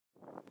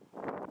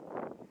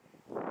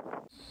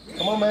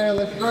on, man.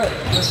 Let's stretch.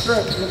 Let's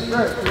stretch. Let's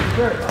stretch.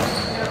 Let's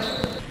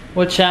stretch.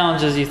 What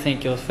challenges do you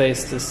think you'll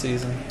face this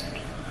season?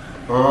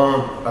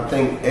 I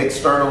think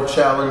external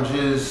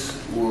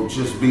challenges will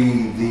just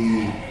be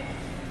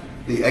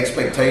the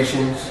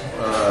expectations.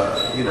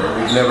 We've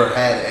never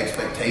had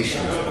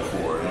expectations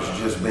before. It's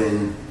just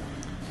been,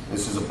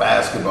 this is a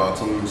basketball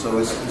team, so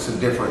it's a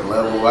different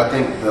level. I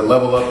think the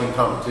level up in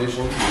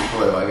competition, we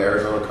play like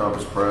Arizona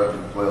Campus Prep,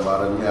 we play a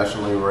lot of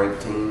nationally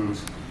ranked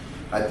teams.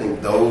 I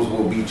think those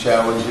will be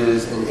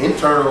challenges. And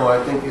internal,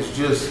 I think it's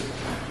just,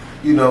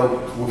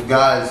 with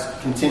guys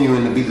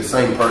continuing to be the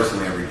same person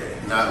every day,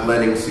 not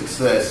letting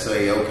success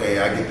say, okay,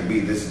 I get to be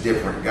this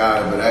different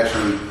guy, but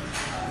actually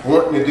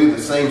wanting to do the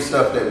same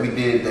stuff that we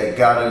did that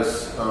got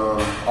us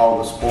all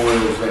the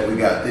spoils that we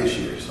got this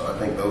year. So I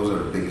think those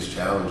are the biggest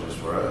challenges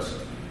for us.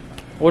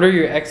 What are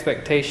your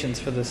expectations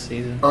for this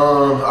season?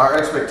 Our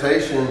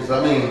expectations,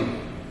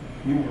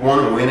 you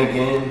want to win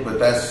again, but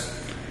that's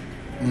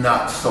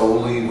not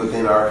solely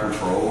within our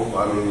control.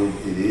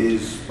 It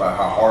is by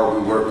how hard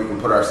we work, we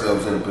can put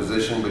ourselves in a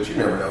position, but you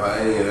never know how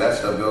any of that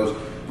stuff goes.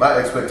 My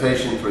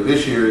expectation for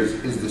this year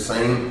is the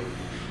same.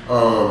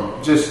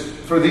 Just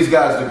for these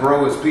guys to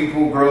grow as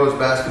people, grow as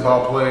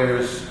basketball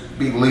players,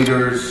 be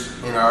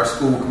leaders in our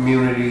school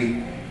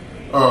community,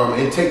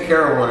 and take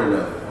care of one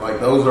another. Like,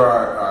 those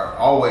are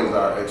always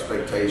our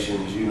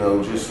expectations,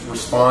 just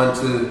respond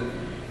to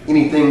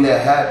anything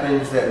that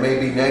happens that may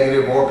be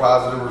negative or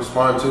positive,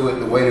 respond to it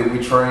the way that we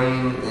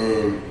train,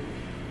 and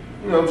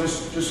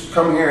just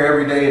come here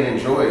every day and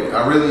enjoy it.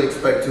 I really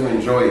expect to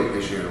enjoy it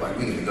this year. Like,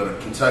 we get to go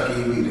to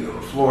Kentucky, we get to go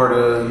to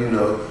Florida,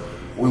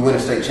 we win a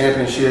state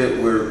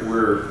championship,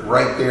 we're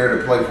right there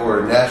to play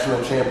for a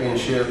national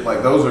championship.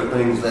 Like, those are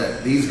things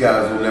that these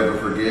guys will never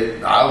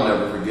forget. I'll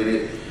never forget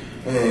it.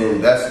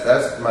 And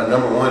that's my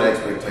number one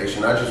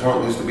expectation. I just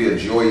want this to be a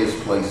joyous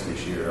place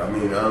this year. I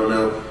don't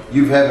know,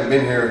 you haven't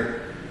been here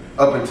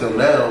up until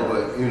now,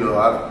 but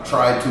I've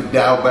tried to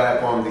dial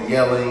back on the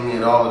yelling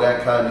and all of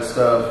that kind of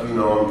stuff.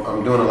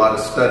 I'm doing a lot of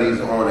studies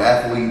on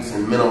athletes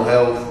and mental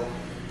health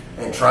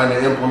and trying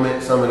to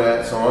implement some of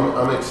that. So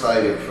I'm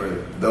excited for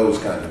those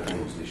kind of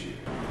things this year.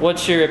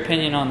 What's your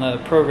opinion on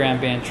the program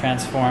being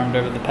transformed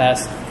over the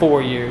past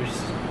 4 years?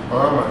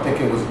 I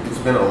think it's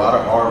been a lot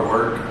of hard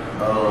work.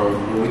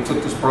 When we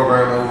took this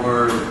program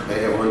over,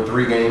 they had won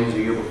 3 games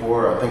the year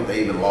before. I think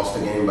they even lost a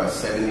game by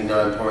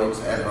 79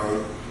 points at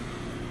home.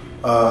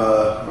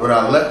 When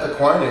I left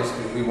Aquinas,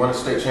 because we won a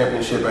state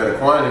championship at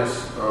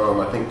Aquinas,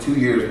 I think 2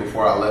 years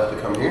before I left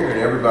to come here, and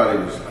everybody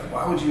was like,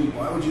 why would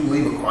you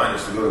leave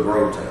Aquinas to go to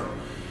Grovetown?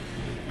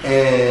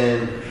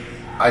 And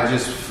I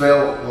just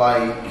felt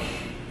like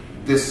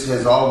this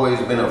has always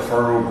been a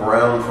fertile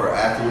ground for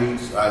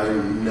athletes. I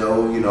didn't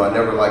know, I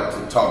never liked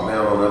to talk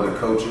down on other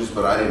coaches,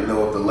 but I didn't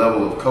know if the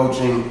level of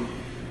coaching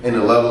and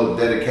the level of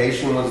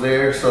dedication was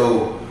there.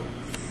 So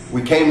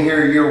we came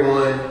here year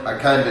one. I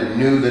kind of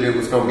knew that it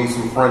was going to be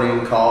some front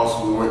end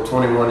costs. We went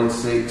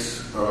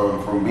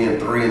 21-6 from being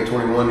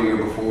 3-21 the year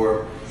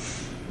before.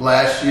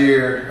 Last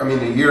year,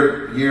 the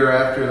year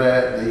after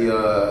that,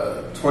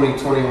 the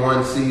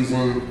 2021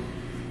 season,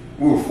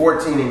 we were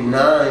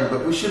 14-9,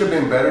 but we should have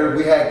been better.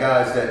 We had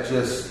guys that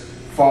just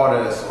fought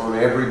us on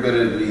every bit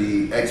of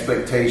the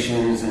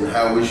expectations and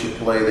how we should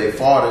play. They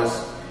fought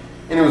us,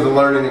 and it was a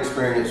learning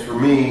experience for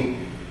me.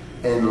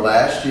 And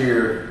last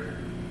year,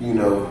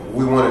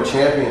 we won a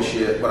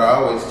championship, but I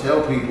always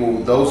tell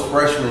people those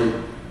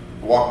freshmen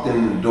walked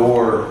in the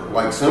door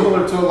like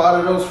similar to a lot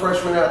of those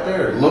freshmen out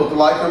there. Looked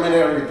like them and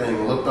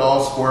everything. Looked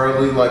all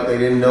squirrely, like they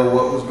didn't know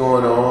what was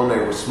going on. They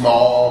were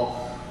small.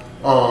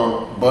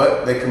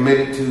 But they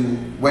committed to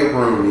weight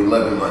room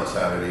 11 months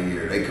out of the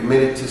year. They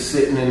committed to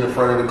sitting in the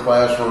front of the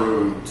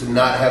classroom, to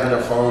not having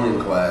a phone in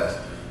class.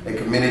 They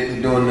committed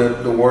to doing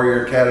the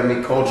Warrior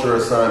Academy culture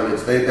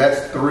assignments.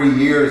 That's 3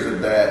 years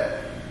of that.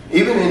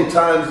 Even in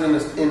times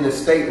in the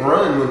state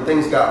run when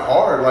things got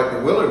hard, like the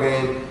Wheeler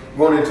game,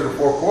 going into the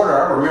fourth quarter,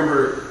 I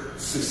remember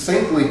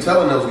succinctly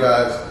telling those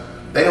guys,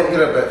 they don't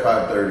get up at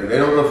 5:30. They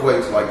don't lift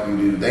weights like you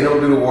do. They don't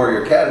do the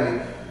Warrior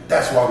Academy.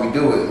 That's why we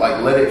do it.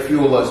 Like, let it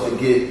fuel us to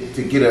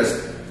get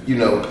us,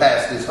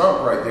 past this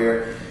hump right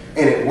there.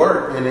 And it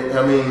worked.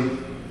 And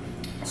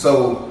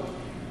so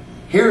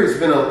here it's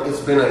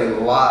been a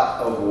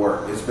lot of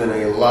work. It's been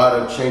a lot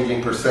of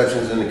changing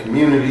perceptions in the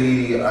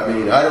community.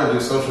 I don't do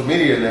social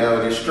media now,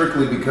 and it's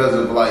strictly because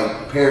of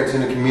like parents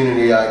in the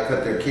community. I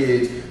cut their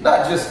kids.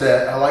 Not just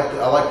that. I like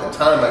the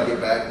time I get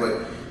back,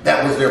 but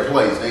that was their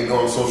place. They go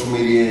on social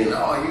media and,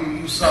 oh,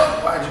 you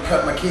suck. Why'd you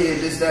cut my kid?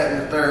 This, that,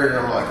 and the third. And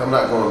I'm like, I'm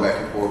not going back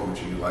and forth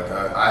with you. Like,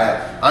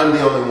 I'm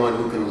the only one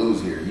who can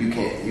lose here. You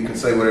can't. You can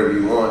say whatever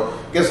you want.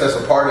 I guess that's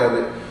a part of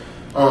it.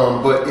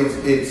 But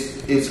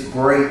it's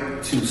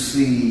great to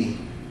see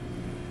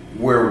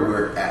where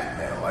we're at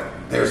now. Like,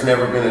 there's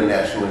never been a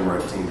nationally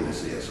ranked team in the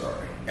CSRA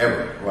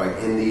ever. Like,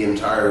 in the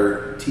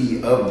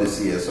entirety of the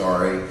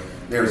CSRA,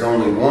 there's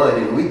only one,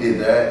 and we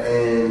did that.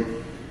 And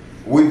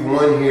we've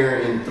won here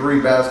in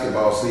 3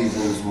 basketball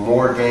seasons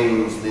more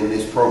games than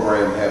this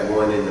program had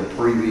won in the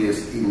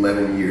previous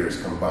 11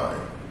 years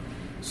combined.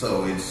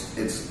 So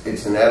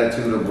it's an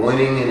attitude of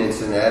winning, and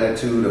it's an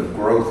attitude of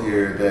growth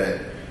here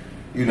that,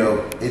 you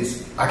know,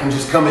 I can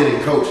just come in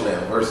and coach now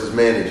versus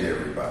manage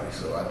everybody.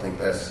 So I think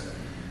that's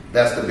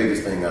the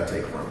biggest thing I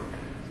take from it.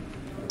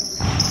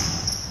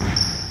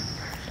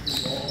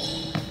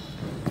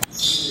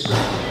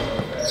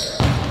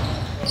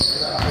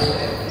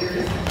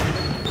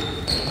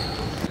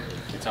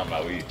 You're talking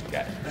about we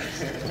got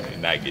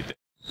not get that.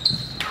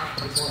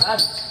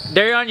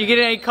 Darion, you get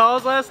any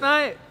calls last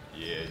night?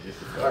 Yeah, just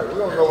All right, we're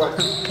gonna go like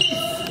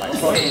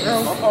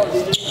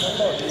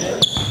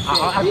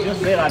I just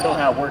said I don't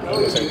have work.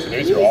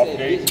 Today's your off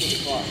day.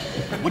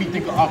 What do you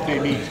think an off day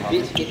means?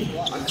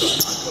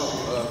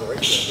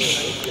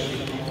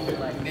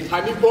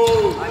 Honey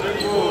balls. All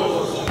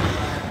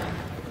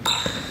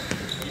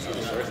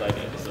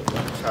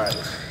right.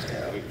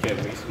 we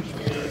kept me switching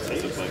gears.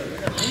 It's a fucking.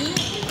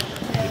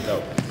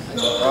 No.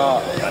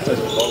 I touch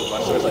the ball. My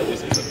shorts like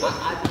this. It's a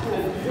fucking.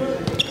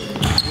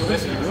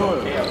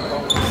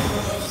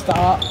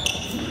 Stop.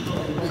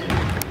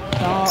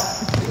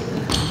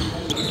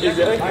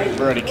 Exactly.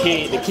 Bro, the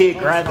kid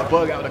grabbed the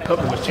bug out of the cup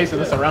and was chasing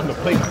us around the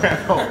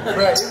playground.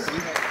 Right.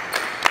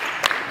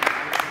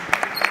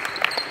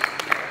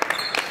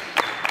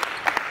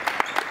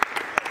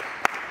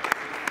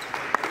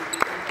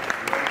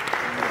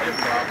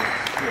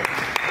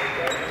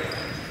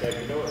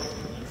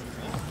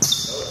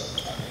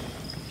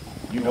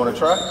 You want to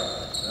try?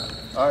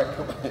 All right,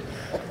 come on.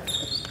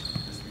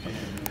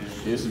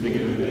 This is the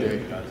beginning of the day.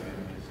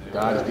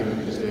 God has given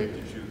me this day.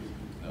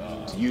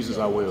 To use as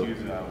I will. To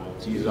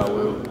use as I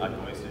will.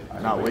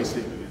 Not waste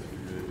it.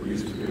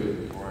 Use it for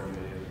good.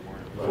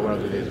 For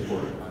other days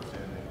for it.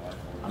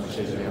 I'm going to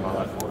change the day of my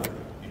life for it.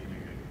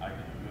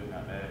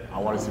 I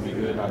want it to be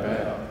good, not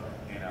bad.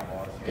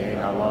 Gain,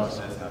 not loss.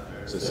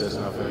 Success,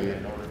 not failure.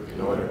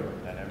 In order.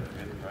 That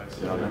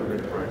I'll never pay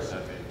the price.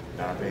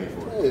 That I paid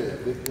for it.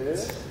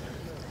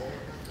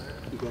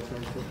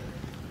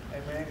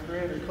 Hey man,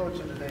 creative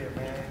coaching today,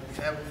 man.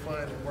 Having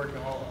fun and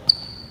working hard.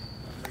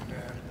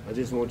 I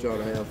just want y'all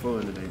to have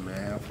fun today,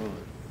 man. Have fun.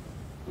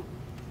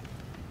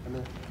 And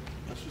then,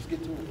 let's just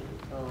get to it.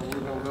 We're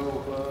gonna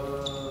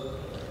go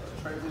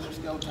transition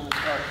skeleton and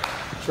start.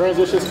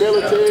 Transition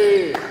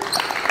skeleton.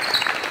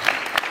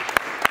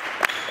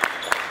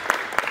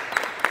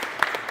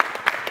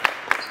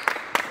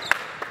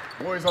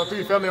 Boys on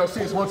 3, family on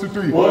 6. 1, 2,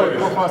 3. 1,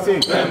 4, 5,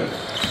 6. Family.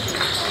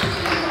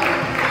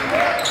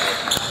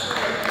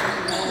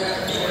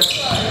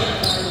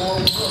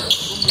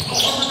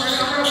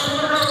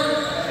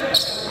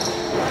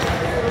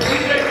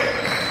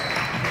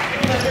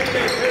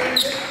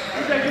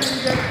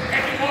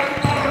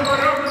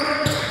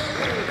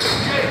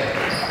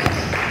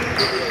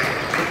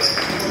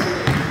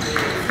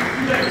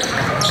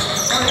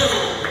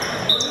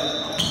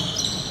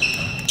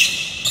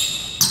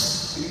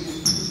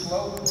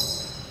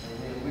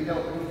 We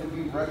don't need to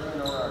be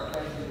rushing on our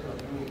catches, but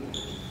we need to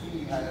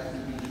see how to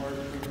be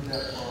first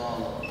step for all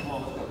of us. Come on,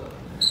 let's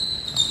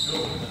go.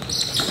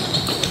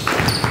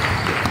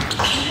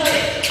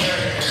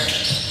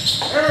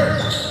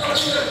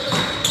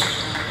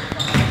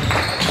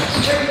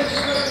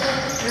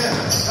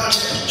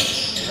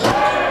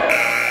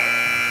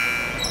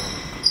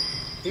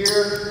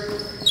 Here,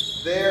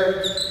 there,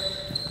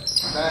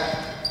 back.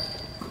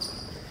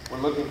 We're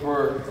looking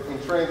for, in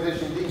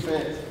transition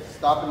defense,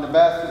 stopping the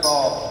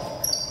basketball.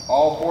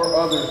 All 4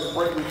 others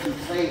sprinting to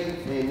tape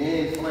and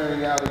then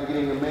flaring out and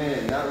getting a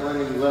man, not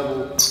running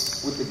level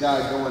with the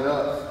guy going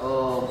up.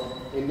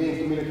 And then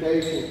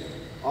communication.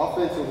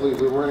 Offensively,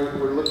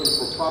 we're looking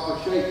for proper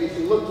shape. It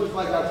should look just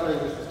like how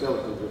transition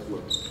skeleton just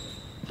looks.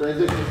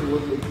 Transition should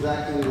look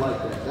exactly like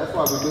that. That's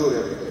why we do it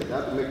every day.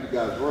 Not to make you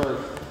guys run,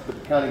 but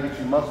to kind of get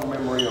you muscle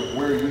memory of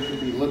where you should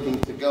be looking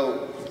to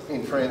go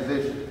in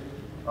transition.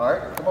 All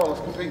right, come on,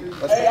 let's compete.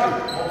 Let's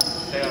compete.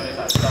 Stay on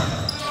this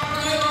side.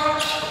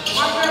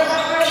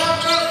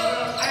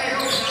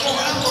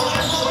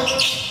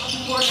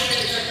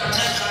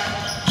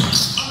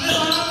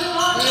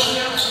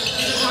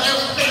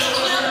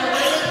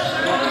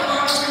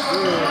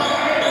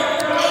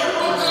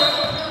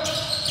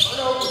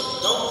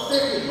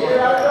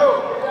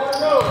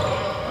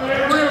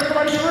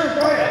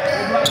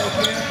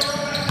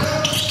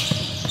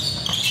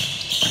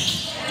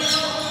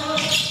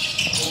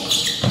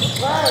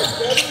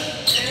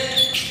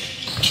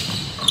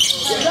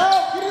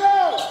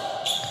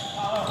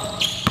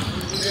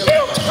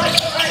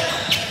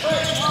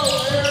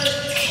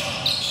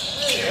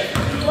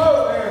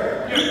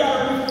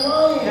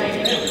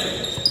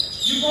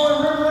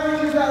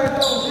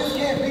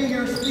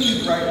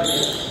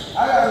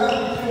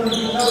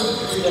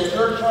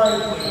 You're trying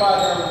to fly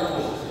down the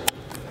court.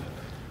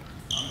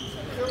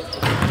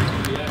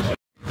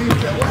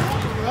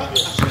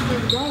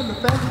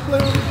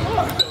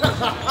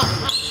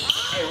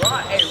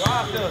 Hey,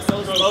 Rob feels so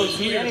slow.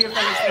 He ain't even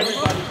finished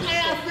everybody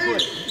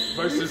just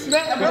versus who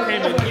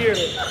came in here.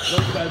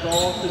 Those guys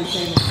all to the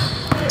same.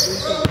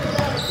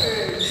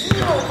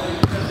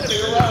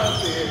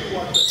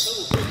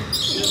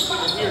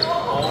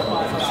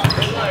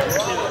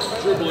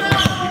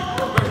 Dribbling.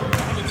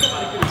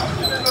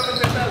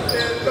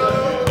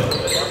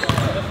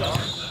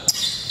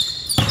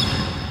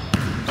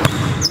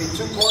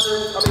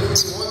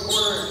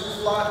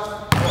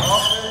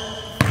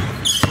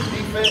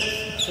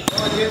 to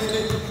go against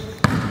it.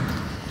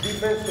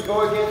 Defense to go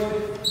against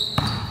it.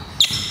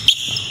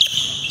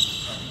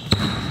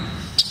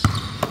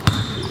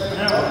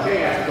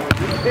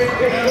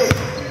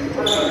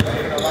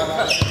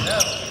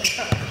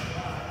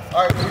 All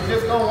right, we're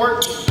just gonna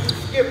work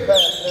skip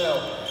pass now.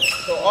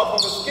 So off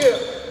of a skip,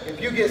 if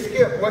you get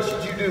skipped, what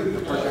should you do?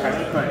 The person has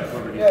to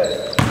cut.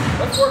 Yes.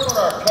 Let's work on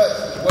our cuts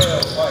as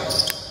well. Like,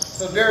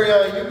 so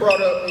Darion, you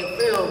brought up in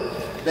film,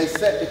 they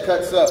set the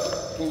cuts up.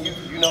 Can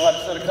you know how to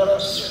set a cut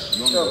up?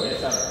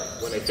 Yeah.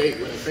 When they fake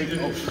the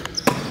motion.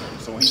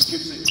 So when he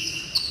skips it.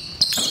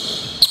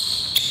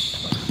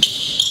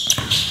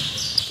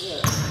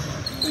 Yeah.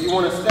 So you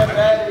want to step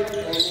at it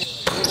and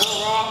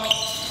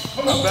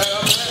then I'm back.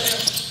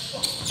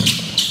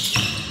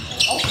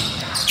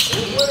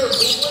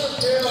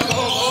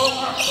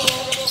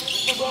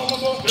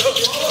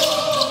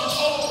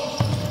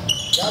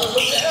 Gotta look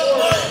the hell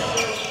right.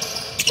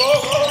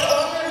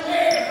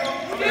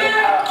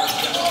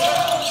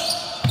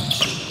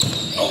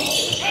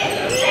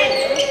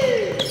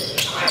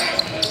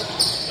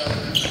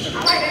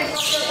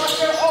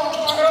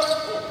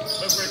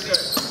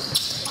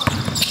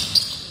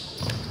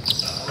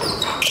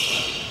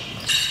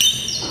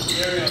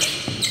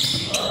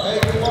 Hey,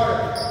 good water.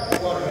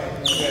 Good water, man.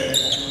 Okay.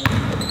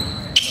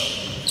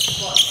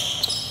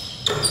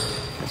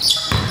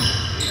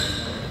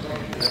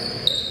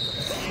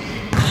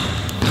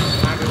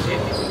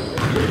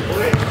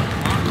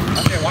 I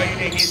said, why you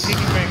didn't get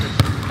sticky fingers?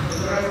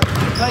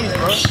 Plays,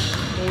 bro.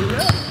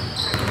 Yeah.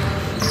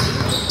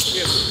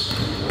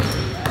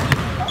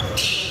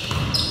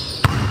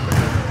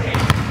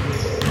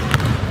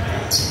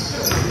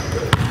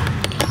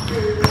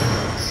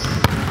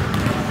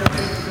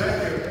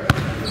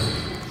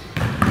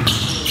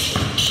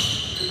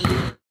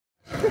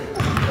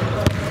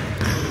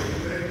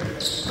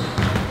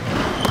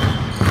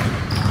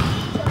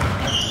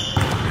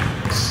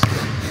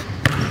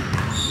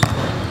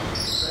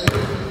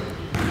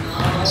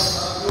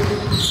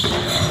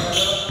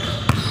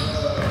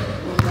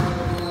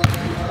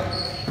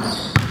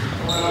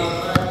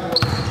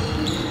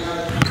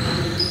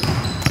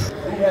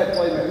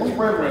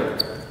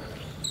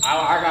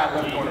 I got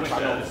one corner. I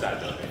know the side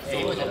though.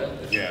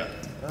 Yeah.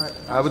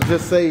 I would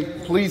just say,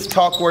 please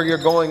talk where you're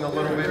going a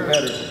little bit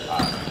better,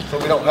 so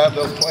we don't have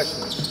those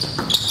questions.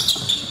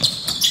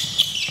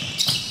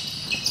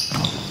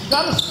 You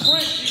gotta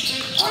sprint.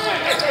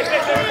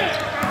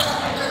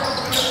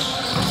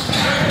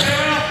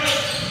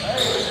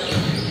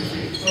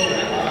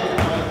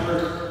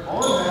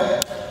 On that,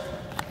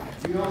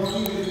 you don't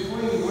keep it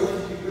clean. What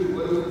should you do?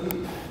 What do we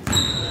keep?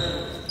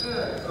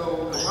 Yeah. So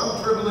if I'm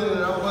dribbling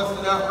and I'm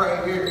busting out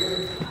right here,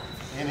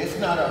 and it's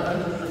not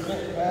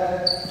 100%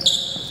 bad.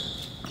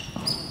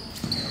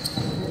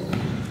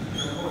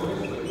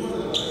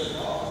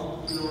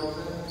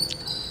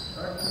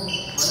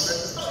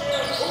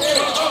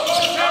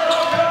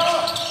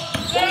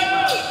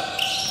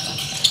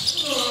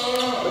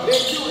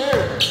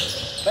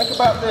 Think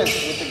about this,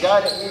 with the guy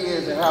that he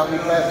is and how he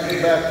passes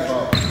the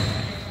basketball.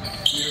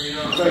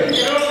 So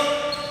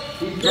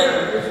he's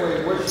driving this way,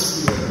 where should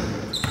he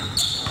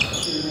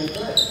be?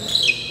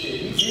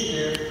 He's in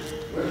there.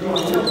 Where you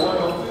want him? 1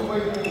 2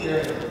 ways in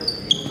there.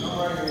 Come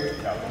right here.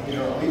 You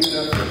know, leave it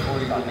up to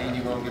 40, and then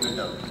you're going to get a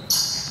dunk.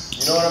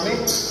 You know what I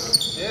mean?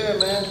 Yeah,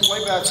 man.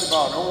 Play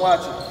basketball. Don't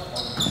watch it.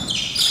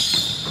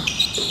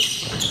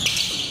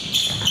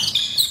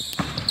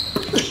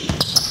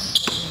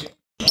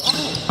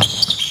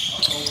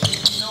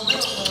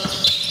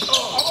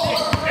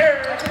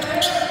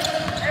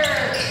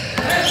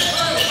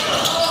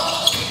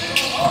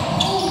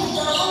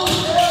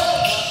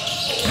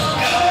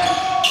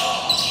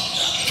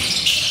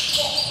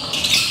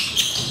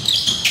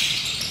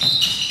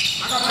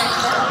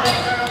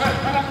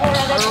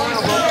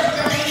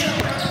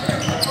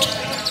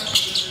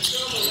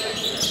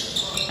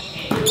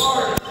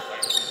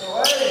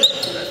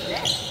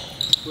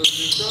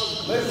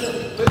 Listen,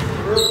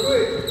 real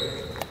quick.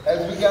 As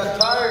we got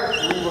tired,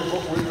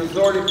 we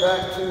resorted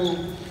back to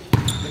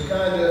the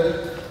kind of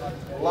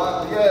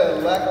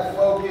lack of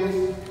focus.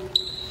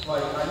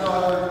 Like, I know I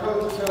heard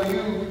coach tell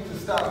you to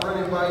stop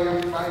running by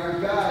your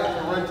guy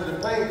and run to the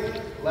paint.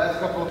 Last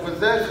couple of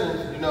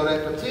possessions, you know,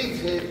 that fatigue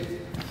hit.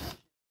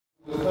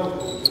 The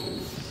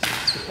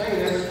paint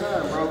every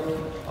time,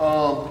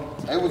 bro.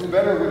 It was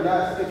better with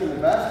not sticking to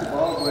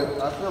basketball,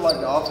 but I feel like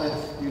the offense,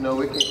 you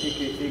know, it could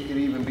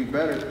even be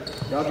better.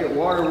 Y'all get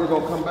water, we're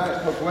gonna come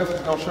back. Coach West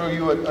is gonna show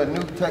you a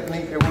new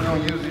technique that we're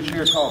gonna use this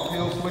year called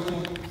pill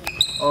switching.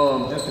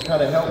 Just to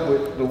kind of help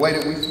with the way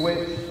that we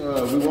switch.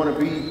 We want to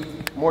be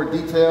more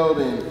detailed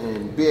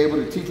and be able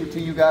to teach it to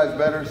you guys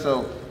better.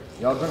 So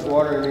y'all drink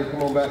water and then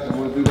come on back and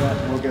we'll do that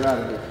and we'll get out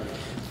of here.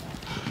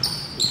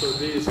 So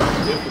this is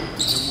different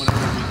than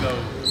whenever we go.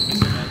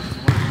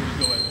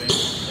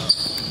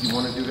 You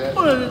want to do that?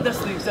 Well, that's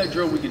the exact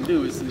drill we can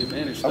do. It's the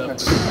advantage stuff.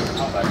 Okay.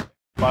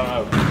 Quan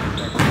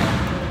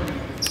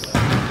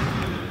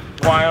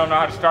don't know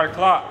how to start a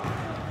clock.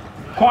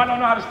 Quan don't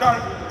know how to start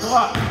a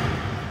clock.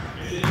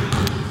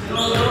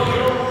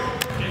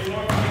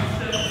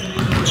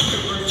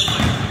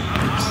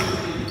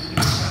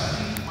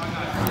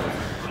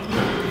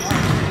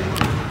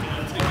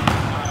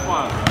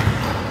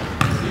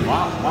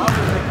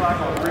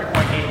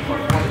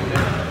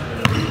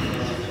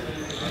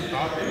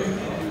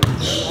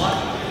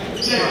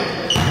 No,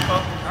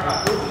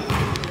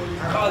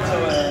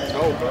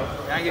 bro.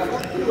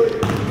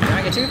 Can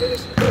I get two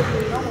fingers?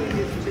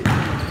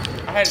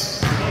 I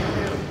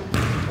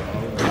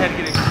had to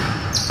get it.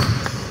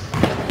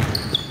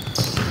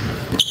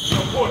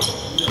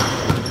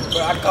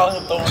 Bro, I call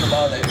him throwing the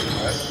ball there.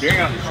 Right? You ain't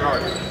got the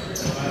shot.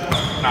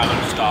 Nah,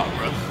 let him stop,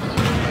 bro.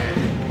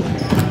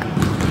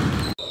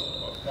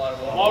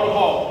 Ball to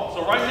ball.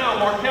 So right now,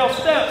 Markel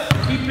steps.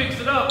 He picks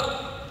it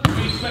up. Do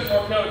we expect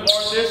Markel to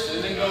guard this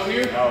and then go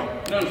here? No.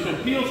 So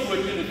heel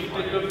switching. If you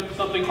think of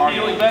something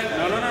peeling back.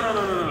 No.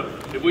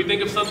 If we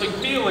think of something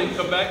peeling,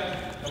 come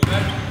back. Come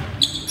back.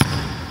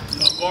 I'm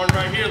guarding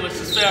right here. Let's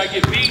just say I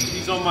get beat.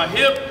 He's on my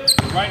hip.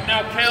 Right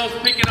now, Kel's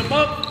picking him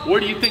up.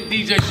 Where do you think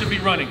DJ should be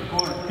running?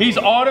 He's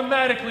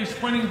automatically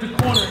sprinting to the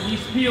corner.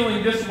 He's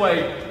peeling this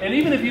way. And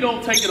even if you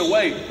don't take it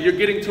away, you're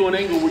getting to an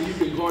angle where you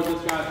can guard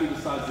this guy through the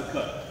sides of the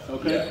cut.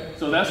 Okay? Yeah.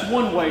 So that's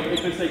one way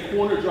if it's a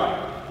corner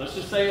drive. Let's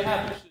just say it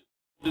happens.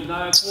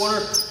 Deny a corner.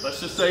 Let's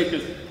just say,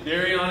 because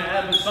Darion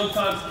happens.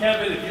 Sometimes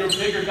Kevin, if you're a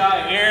bigger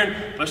guy, Aaron,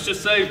 let's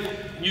just say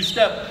you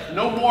step.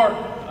 No more.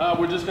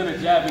 We're just going to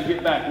jab and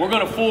get back. We're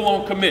going to full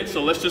on commit.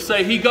 So let's just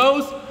say he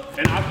goes.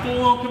 And I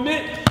full on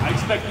commit, I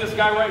expect this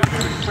guy right here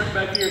to sprint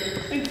back here.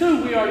 And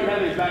two, we already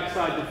have a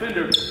backside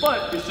defender,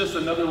 but it's just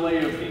another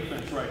layer of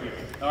defense right here.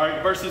 All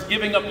right, versus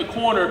giving up the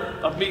corner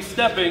of me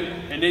stepping,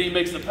 and then he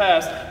makes the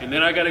pass, and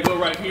then I got to go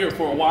right here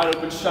for a wide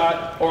open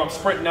shot, or I'm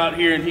sprinting out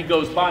here and he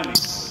goes by me.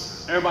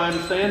 Everybody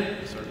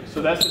understand?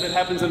 So that's if it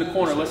happens in the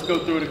corner. Let's go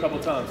through it a couple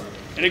times.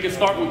 And it can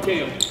start with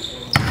Cam.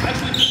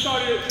 Actually, just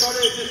start at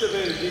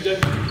disadvantage, DJ.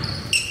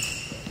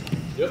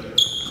 Yep.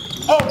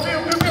 Oh,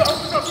 Bill.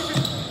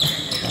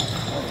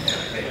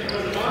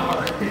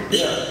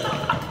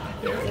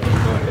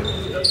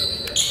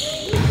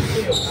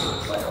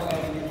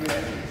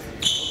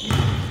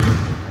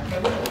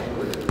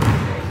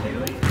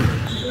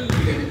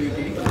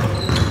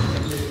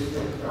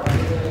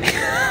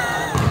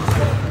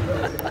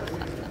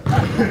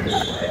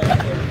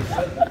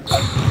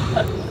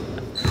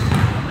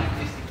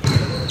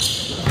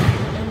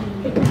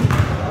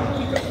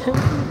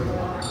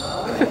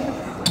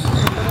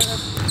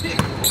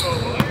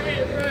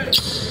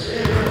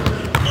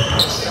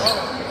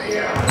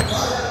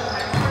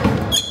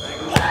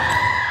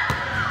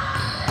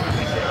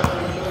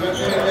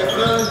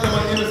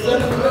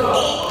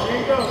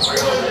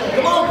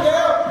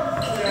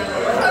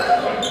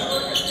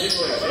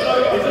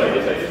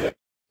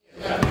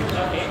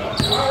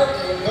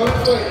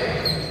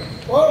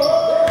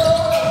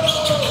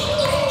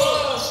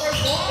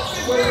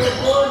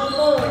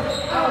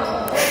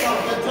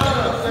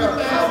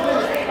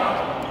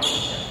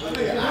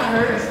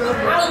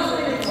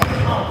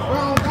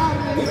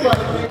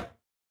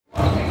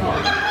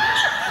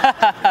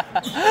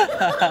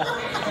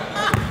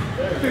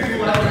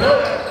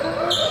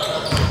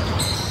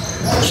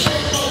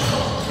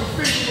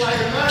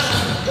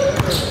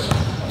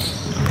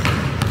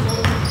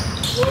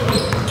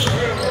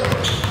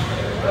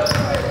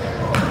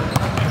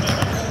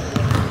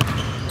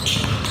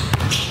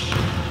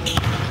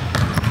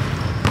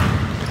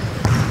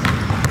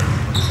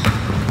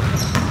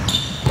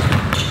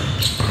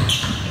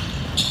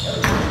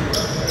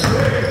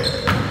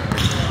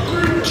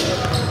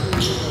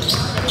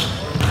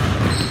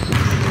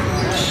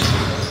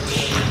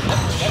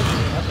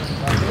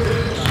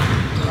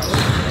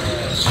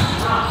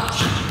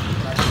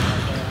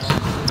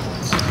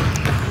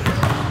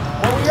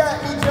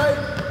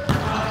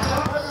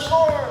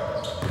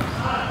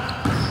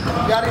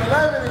 Got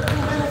 11 in 2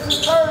 minutes and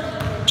 30.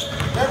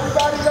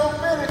 Everybody don't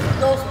finish.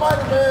 Go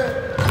Spider-Man.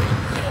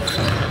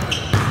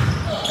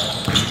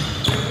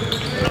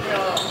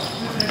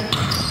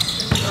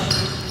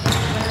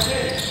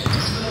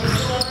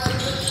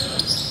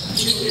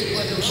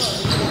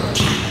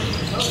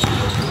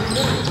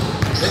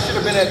 They should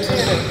have been at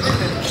 10 and 10.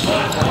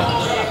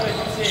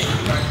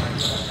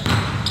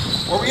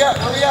 Where we at?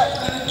 Where we at?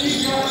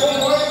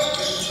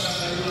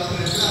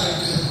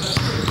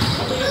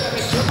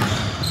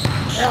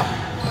 Yeah.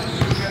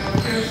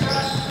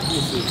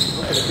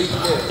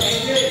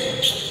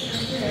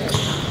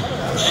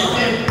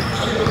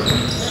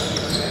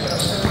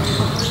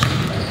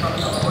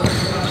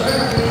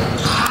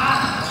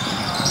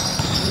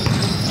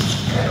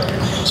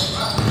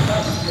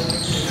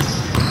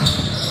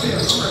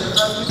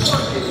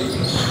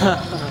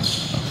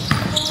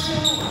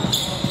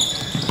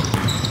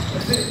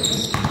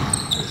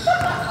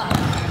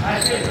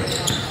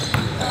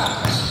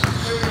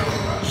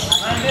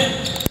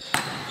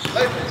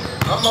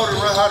 I'm motor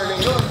run harder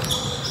than yours.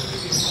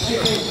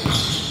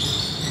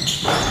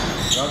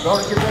 Y'all go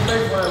and get that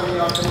baseline when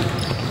y'all finish.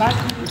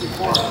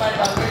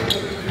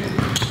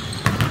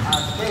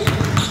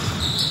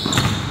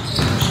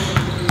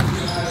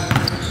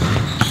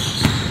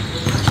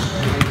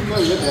 You know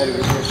your daddy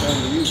was there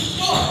trying to use it.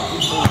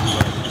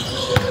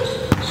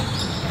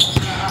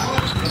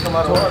 Come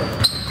out of water.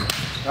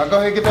 Y'all go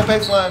ahead and get that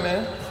baseline,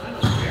 man.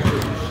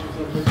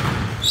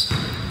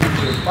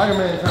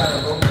 Spider-Man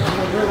time, bro.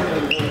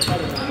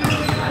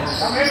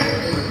 I'm here.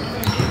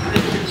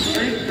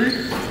 3, 3.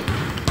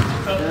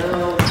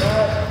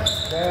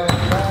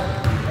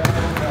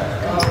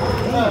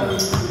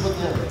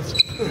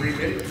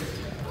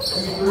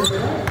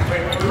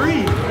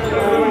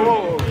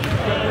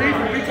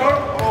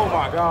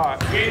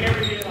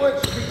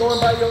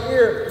 your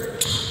ear.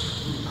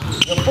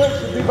 Your foot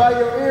should be by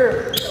your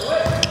ear.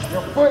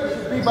 Your foot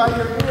should be by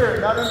your ear,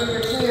 not under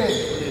your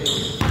chin.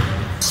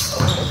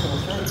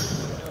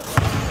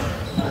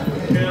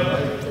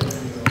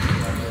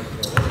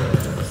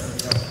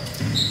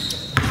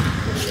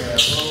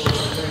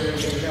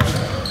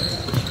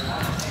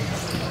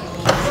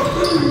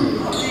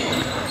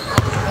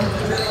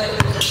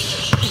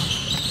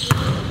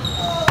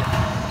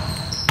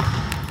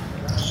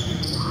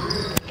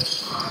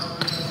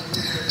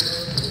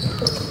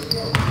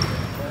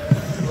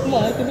 Come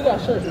on, we got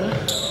shirts,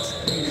 man.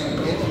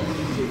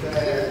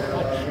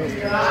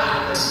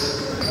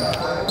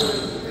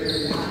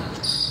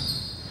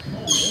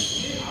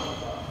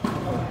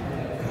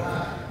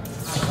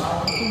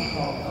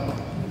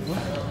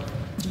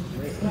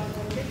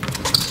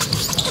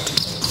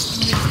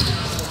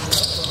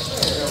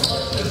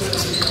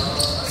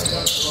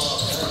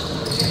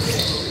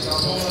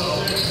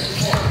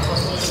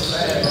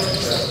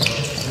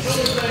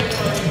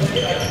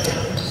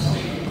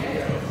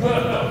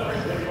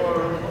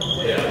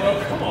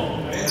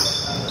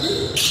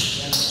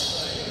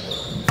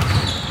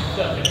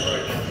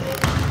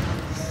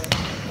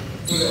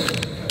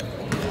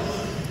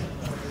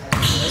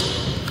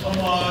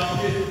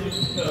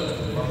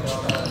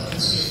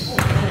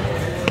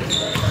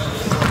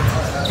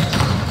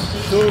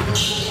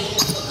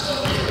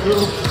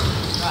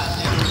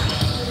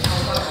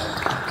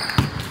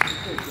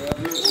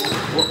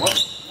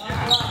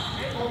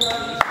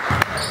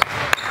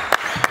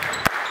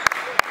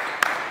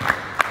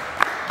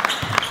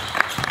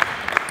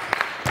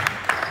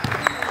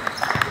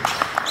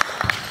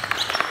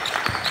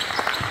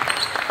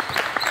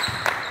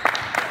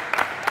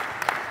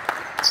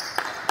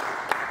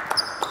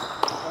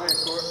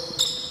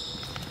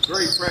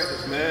 Great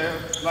practice, man.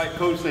 Like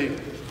Coach say,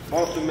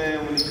 bump the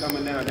man when he's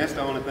coming down. That's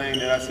the only thing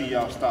that I see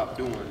y'all stop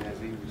doing as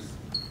he was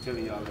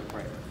telling y'all to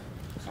practice.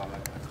 That's all I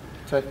got.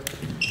 Check.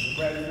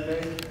 Practice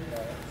today,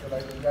 feel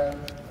like you got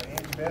an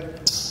inch better.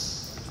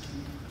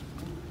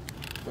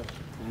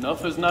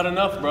 Enough is not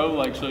enough, bro.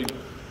 Like, so,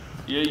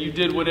 yeah, you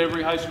did what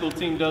every high school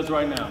team does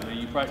right now. Man,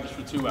 you practiced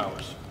for 2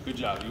 hours. Good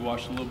job. You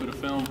watched a little bit of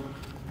film.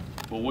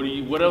 But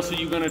what else are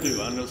you going to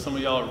do? I know some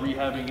of y'all are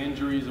rehabbing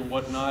injuries and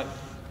whatnot.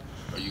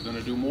 Are you going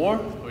to do more?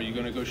 Are you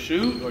going to go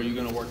shoot? Are you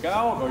going to work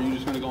out? Or are you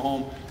just going to go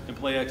home and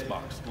play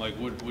Xbox? Like,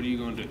 what are you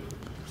going to do?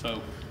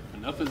 So,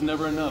 enough is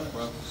never enough,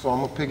 bro. So I'm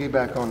going to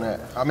piggyback on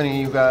that. How many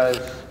of you guys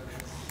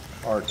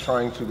are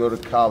trying to go to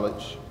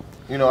college?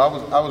 You know,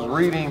 I was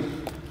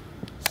reading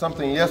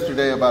something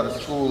yesterday about a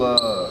school,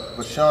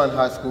 Grovetown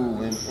High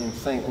School in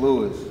St.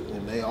 Louis.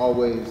 And they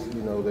always,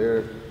 you know,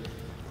 they're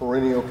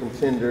perennial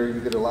contender. You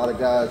get a lot of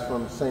guys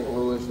from St.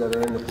 Louis that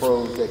are in the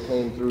pros that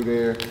came through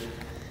there.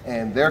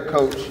 And their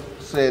coach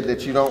said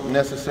that you don't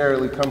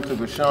necessarily come to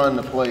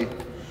Grovetown to play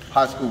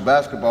high school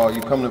basketball.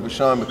 You come to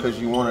Grovetown because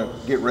you want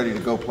to get ready to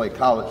go play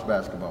college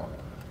basketball.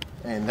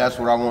 And that's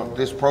what I want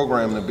this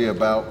program to be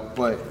about.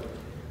 But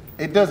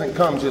it doesn't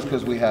come just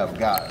because we have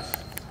guys.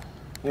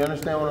 You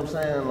understand what I'm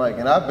saying? Like,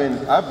 and I've been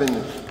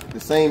the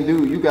same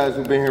dude. You guys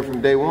who've been here from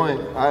day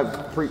one.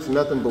 I've preached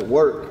nothing but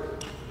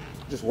work,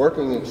 just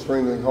working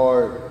extremely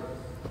hard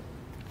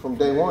from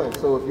day one.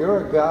 So if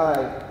you're a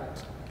guy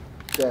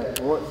that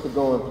wants to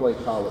go and play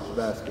college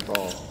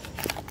basketball,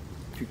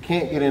 if you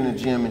can't get in the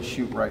gym and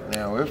shoot right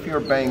now, if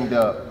you're banged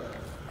up,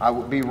 I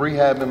would be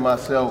rehabbing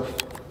myself,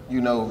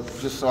 you know,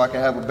 just so I can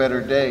have a better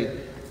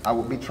day. I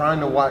would be trying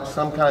to watch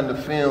some kind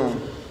of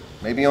film,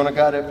 maybe on a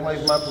guy that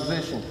plays my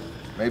position.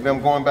 Maybe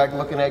I'm going back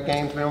looking at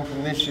game film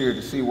from this year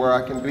to see where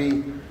I can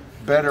be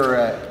better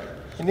at.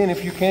 And then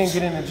if you can't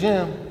get in the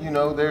gym, you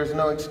know, there's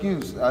no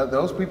excuse.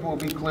 Those people will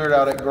be cleared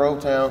out at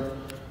Grovetown.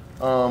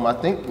 I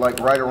think like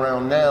right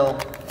around now.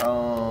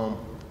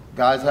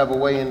 Guys have a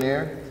way in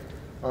there.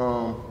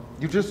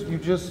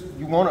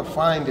 You want to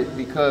find it,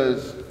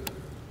 because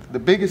the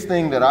biggest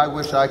thing that I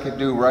wish I could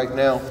do right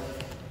now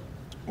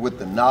with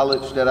the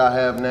knowledge that I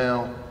have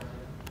now,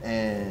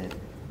 and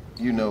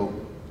you know,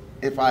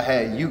 if I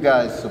had you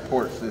guys'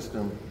 support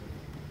system,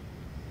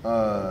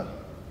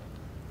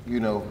 you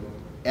know,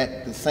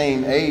 at the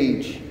same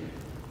age,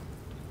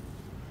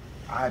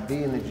 I'd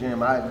be in the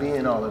gym, I'd be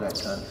in all of that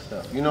kind of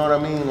stuff. You know what I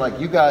mean? Like,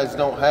 you guys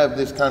don't have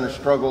this kind of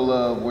struggle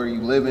of where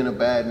you live in a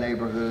bad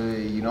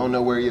neighborhood, you don't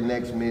know where your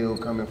next meal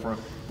coming from.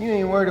 You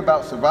ain't worried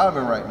about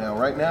surviving right now.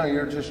 Right now,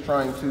 you're just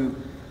trying to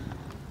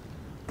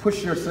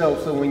push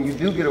yourself so when you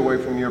do get away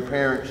from your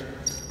parents,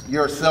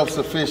 you're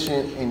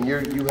self-sufficient and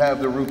you have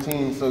the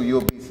routine so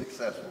you'll be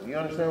successful. You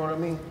understand what I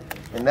mean?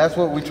 And that's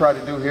what we try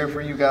to do here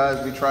for you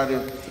guys. We try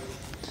to,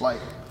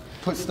 like,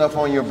 put stuff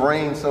on your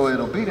brain so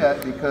it'll be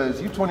that,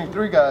 because you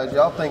 23 guys,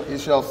 y'all think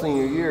it's y'all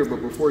senior year, but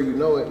before you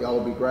know it, y'all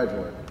will be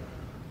graduating.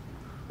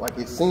 Like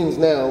it seems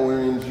now, we're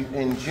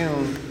in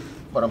June,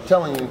 but I'm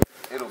telling you,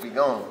 it'll be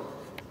gone.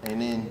 And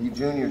then you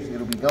juniors,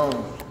 it'll be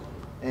gone,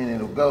 and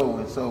it'll go.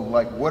 And so,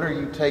 like, what are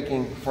you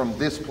taking from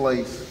this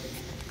place?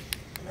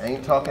 I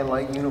ain't talking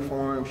like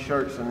uniforms,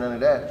 shirts, or none of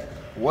that.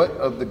 What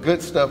of the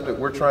good stuff that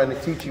we're trying to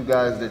teach you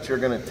guys that you're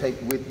gonna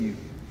take with you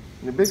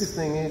And the biggest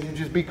thing is you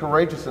just be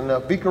courageous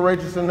enough. Be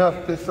courageous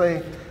enough to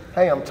say,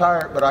 hey, I'm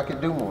tired, but I could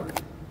do more.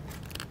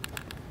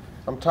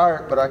 I'm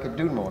tired, but I could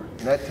do more.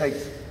 And that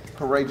takes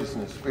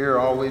courageousness. Fear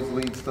always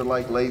leads to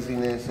like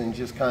laziness and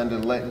just kind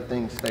of letting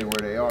things stay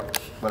where they are.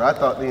 But I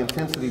thought the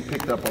intensity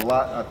picked up a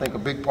lot. I think a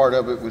big part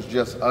of it was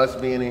just us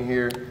being in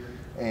here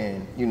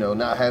and, you know,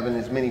 not having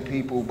as many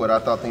people, but I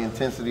thought the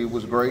intensity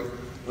was great.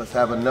 Let's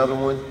have another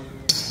one.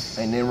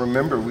 And then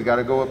remember, we got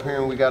to go up here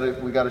and we got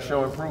to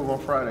show and prove on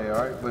Friday,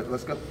 all right? But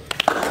let's go.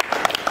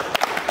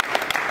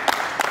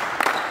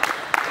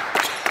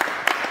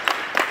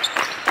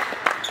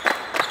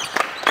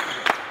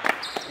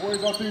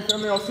 Warriors on 3,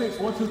 family on 6.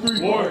 1, 2,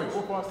 3. Warriors.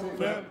 4, 5, 6.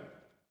 Yeah.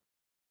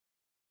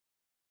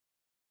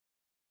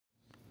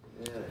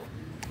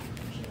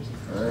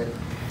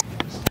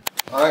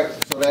 All right,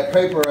 so that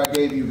paper I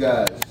gave you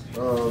guys,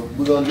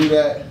 we're going to do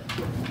that.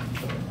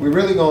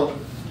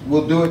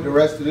 We'll do it the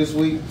rest of this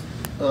week.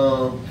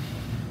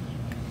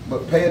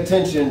 But pay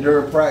attention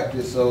during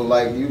practice. So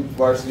like you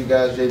varsity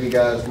guys, JV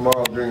guys,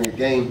 tomorrow during your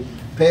game,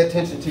 pay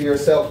attention to your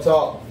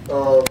self-talk.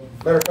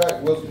 Matter of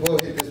fact, we'll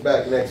hit this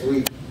back next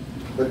week.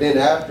 But then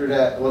after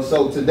that, well,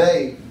 so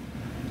today,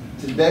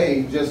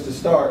 just to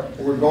start,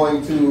 we're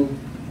going to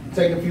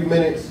take a few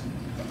minutes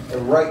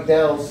and write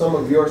down some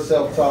of your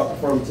self-talk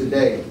from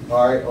today,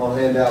 all right, on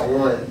handout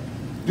 1.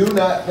 Do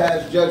not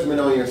pass judgment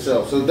on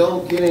yourself. So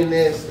don't get in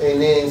this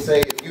and then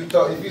say, if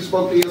you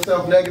spoke to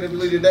yourself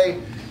negatively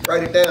today,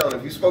 write it down.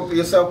 If you spoke to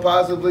yourself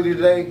positively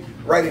today,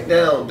 write it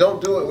down.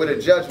 Don't do it with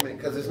a judgment,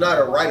 because it's not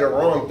a right or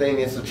wrong thing.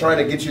 It's trying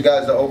to get you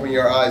guys to open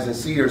your eyes and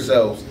see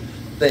yourselves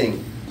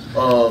thing.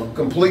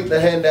 Complete the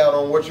handout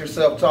on what your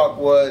self-talk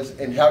was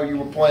and how you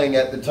were playing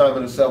at the time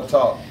of the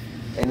self-talk.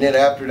 And then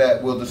after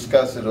that, we'll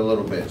discuss it a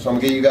little bit. So I'm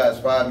going to give you guys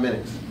 5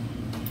 minutes.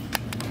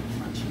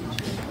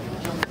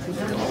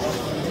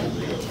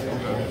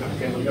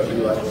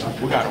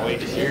 We gotta wait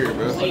this year,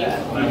 bro.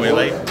 You way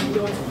late.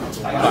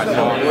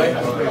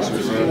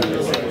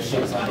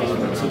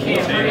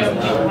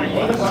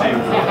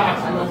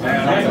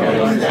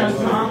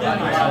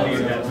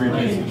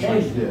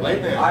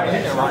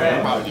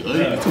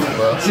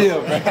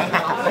 Chill, bro.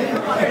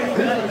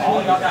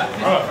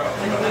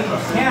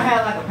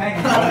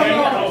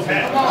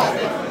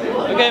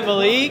 Okay,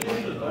 Malik.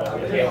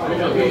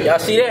 Y'all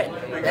see that?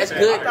 That's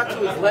good. I thought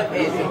you was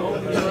left-handed.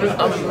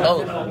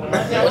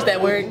 What's that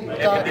word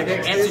called?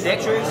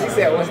 Ambidextrous? He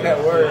said, what's that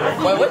word?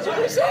 Wait, what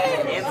you say?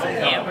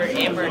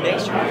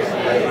 Ambidextrous.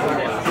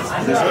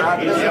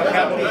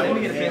 Let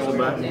me get a pencil,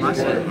 bro.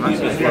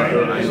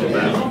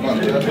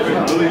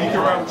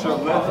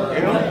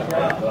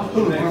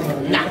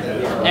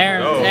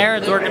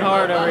 Aaron's working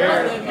hard over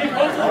here.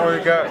 All he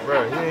got,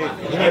 bro. He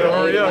need to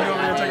hurry up. He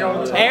don't need to take all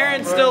the time.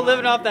 Aaron's still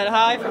living off that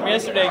high from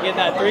yesterday, getting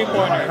that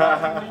 3-pointer.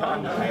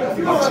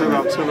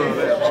 I'm chilling on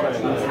that.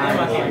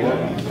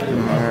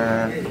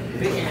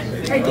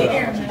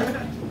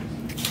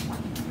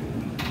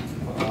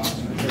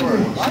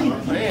 Why you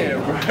playing,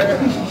 bro?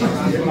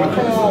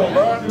 Come on,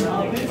 bro.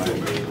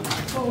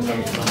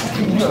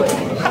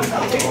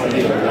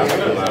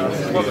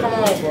 Well, come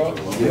on, bro.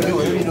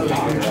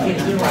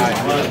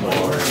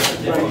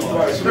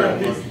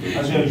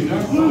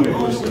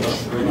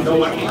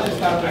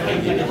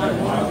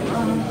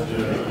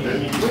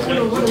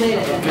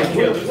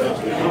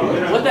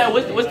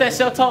 What's that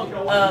self-talk?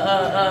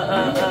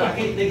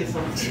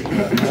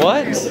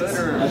 What?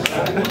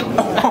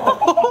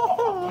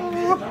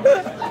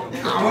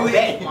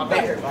 My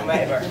back.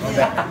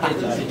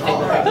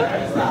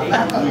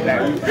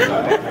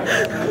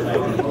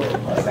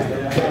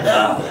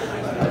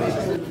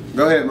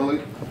 Go ahead,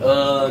 Malik.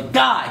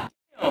 God.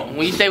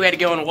 When you say we had to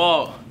get on the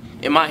wall,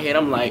 in my head,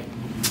 I'm like,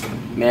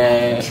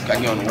 man, gotta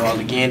get on the wall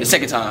again. The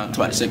second time.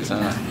 Twice the second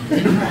time.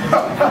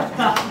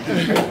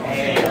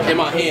 In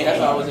my head, that's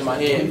how I was in my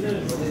head.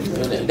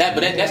 But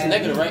that's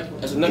negative, right?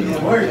 That's a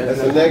negative. That's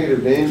a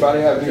negative. Did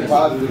anybody have any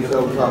positive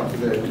self-talk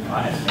today?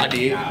 I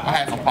did. I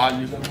had some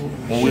positive.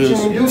 When we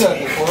didn't do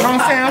nothing for it.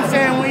 I'm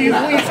saying when you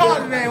talk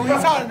today,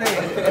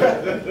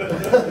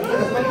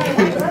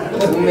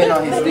 Zoom in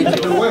on his stick.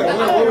 What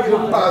was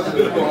your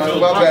positive?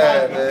 My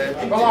bad,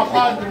 man. Well, my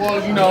positive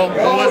was, when I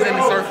was in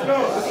the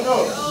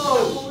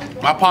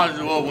circle. My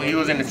positive was when you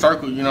was in the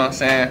circle, you know what I'm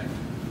saying?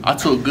 I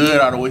took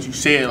good out of what you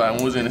said, like when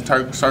we was in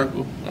the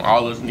circle,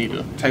 all of us need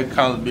to take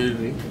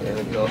accountability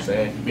and, you know what I'm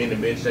saying, be in the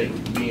best shape we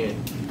can be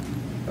in.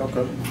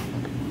 Okay.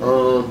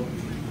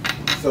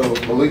 So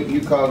Malik,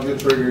 you called your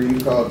trigger, you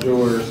called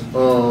yours.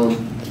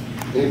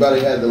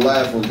 Anybody had the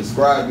last one?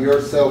 Describe your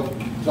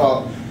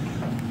self-talk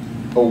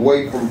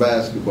away from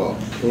basketball.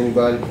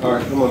 Anybody? All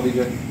right, come on,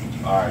 DJ.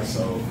 All right,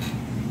 so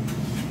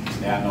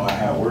now I know I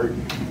had work.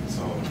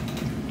 So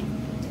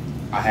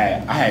I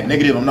had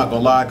negative. I'm not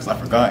gonna lie, because I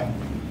forgot.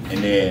 And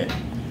then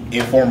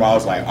informal, I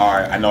was like, all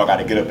right, I know I got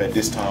to get up at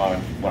this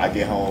time when I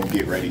get home,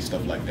 get ready,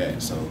 stuff like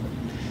that. So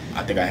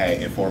I think I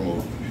had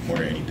informal more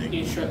than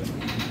anything.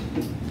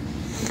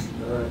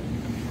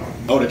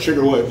 Oh, the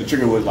trigger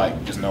was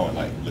like just knowing,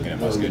 like looking at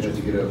my schedule.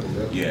 To get up.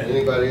 Yeah.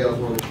 Anybody else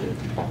want to share?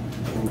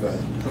 Anybody?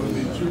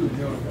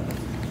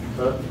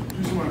 Huh?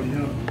 Do somebody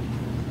young.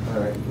 All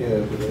right, yeah,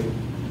 but they...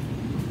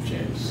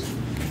 Chance.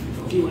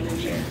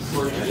 Chance.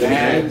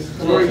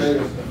 Come on, Chance.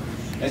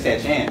 That's that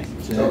chance.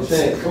 No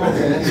chance. Come on,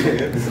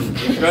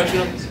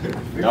 Chance.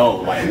 No,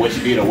 like what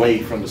you did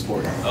away from the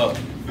sport. Oh.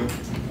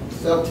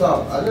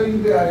 Self-talk. I know you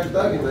be out here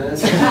thugging, man.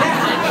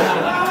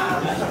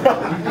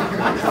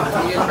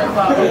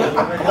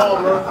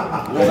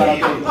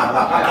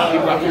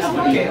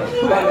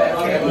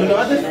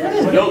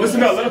 Yo,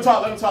 listen up. Let him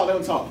talk. Let him talk. Let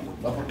him talk.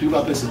 Do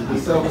about this.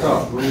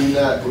 Self-talk. When you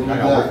not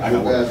I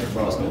got work.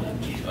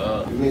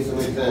 Give me some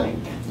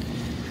examples.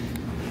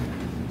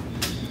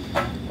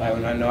 Like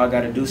when I know I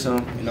gotta do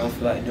something and don't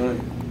feel like doing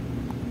it,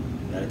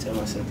 I gotta tell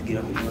myself to get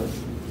up and do it.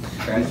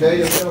 You tell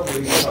yourself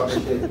when you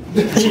talking shit.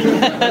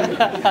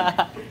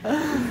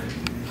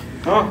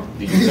 Huh?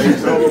 Did you say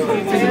yourself?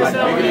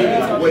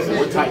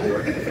 What type? I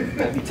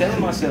be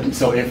telling myself.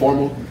 So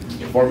informal?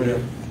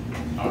 Informative?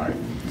 Alright.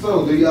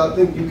 So, do y'all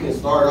think you can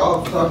start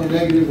off talking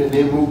negative and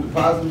then move to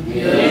positive?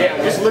 Yeah,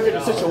 just look at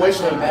the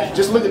situation.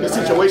 Just look at the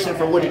situation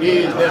for what it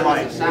is. Then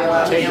like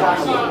change it.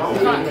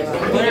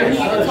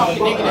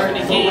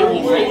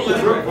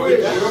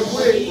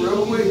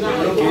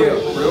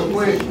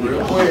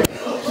 Real quick.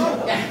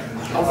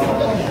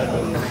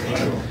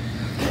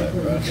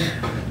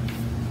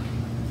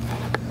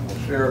 I'll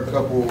share a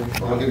couple. I'm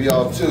gonna give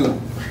y'all two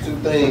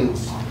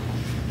things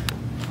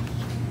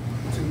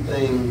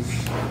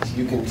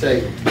you can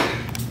take.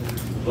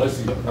 All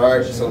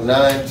right, so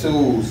 9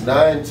 tools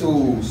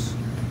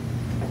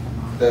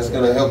that's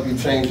gonna help you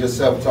change your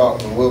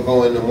self-talk, and we'll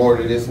go into more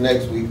to this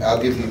next week. I'll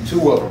give you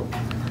 2 of them.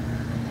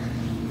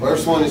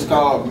 First one is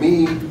called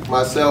me,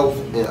 myself,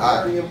 and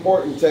I. Very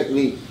important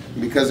technique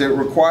because it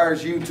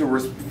requires you to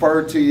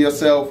refer to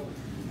yourself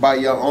by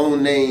your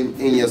own name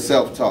in your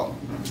self-talk.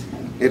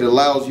 It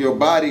allows your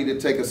body to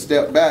take a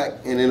step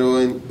back, and it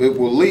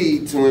will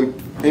lead to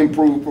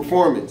improved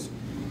performance.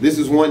 This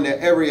is one that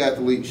every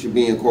athlete should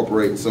be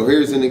incorporating. So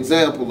here's an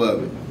example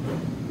of it.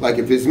 Like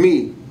if it's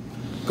me,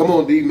 come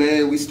on D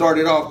man, we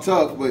started off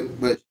tough, but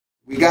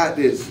we got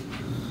this.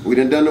 We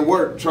done the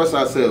work, trust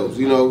ourselves.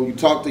 You know, you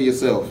talk to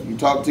yourself.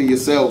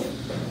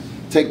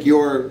 Take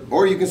your,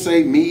 or you can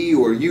say me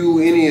or you,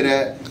 any of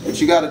that, but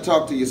you got to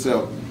talk to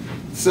yourself.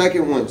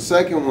 Second one,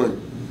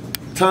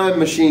 time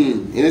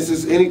machine. And this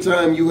is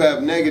anytime you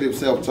have negative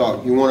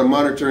self-talk, you want to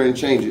monitor and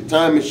change it.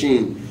 Time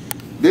machine.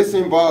 This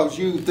involves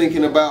you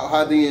thinking about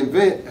how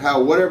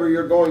whatever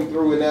you're going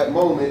through in that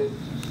moment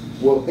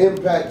will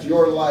impact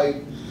your life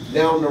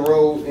down the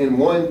road in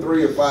 1,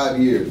 3, or 5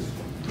 years.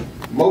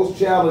 Most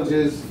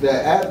challenges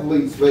that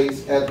athletes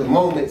face at the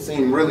moment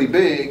seem really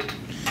big,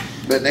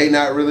 but they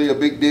not really a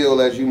big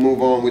deal as you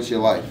move on with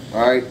your life,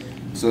 all right?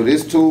 So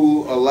this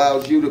tool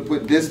allows you to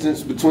put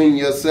distance between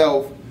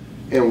yourself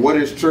and what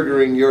is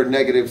triggering your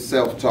negative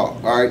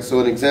self-talk, all right? So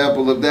an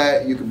example of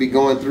that, you could be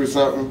going through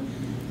something.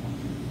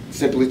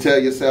 Simply tell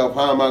yourself,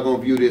 how am I going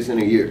to view this in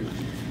a year?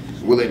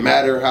 Will it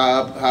matter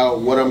how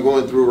what I'm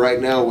going through right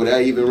now? Would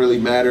that even really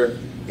matter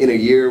in a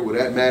year? Would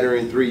that matter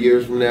in 3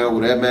 years from now?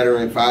 Would that matter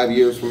in 5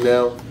 years from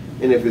now?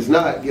 And if it's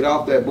not, get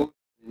off that bullshit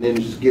and then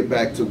just get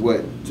back to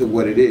what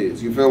it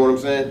is. You feel what I'm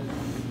saying?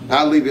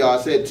 I'll leave y'all.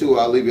 I said 2.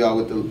 I'll leave y'all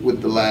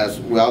with the last.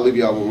 Well, I'll leave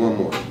y'all with one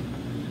more.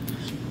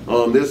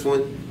 This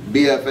one,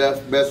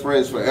 BFF, best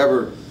friends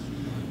forever.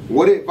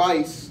 What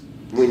advice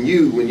when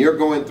you're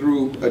going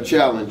through a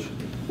challenge?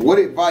 What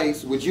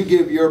advice would you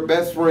give your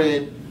best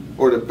friend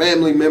or the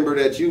family member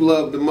that you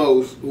love the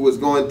most who is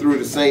going through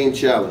the same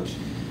challenge?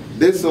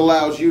 This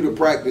allows you to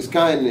practice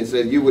kindness,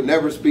 as you would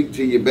never speak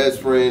to your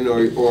best friend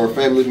or a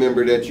family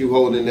member that you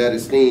hold in that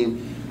esteem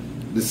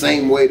the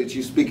same way that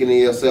you're speaking to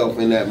yourself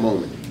in that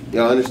moment.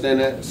 Y'all understand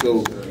that?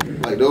 So,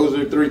 like, those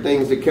are 3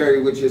 things to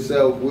carry with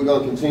yourself. We're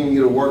going to continue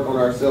to work on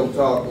our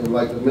self-talk and,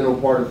 like, the mental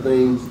part of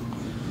things,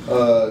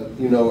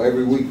 you know,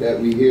 every week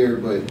that we hear,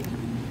 but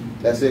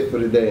that's it for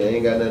today. I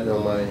ain't got nothing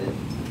on my end.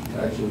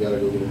 I actually got to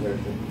go get a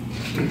haircut.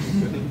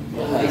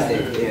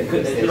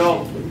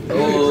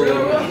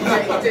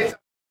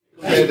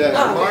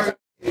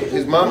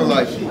 His mama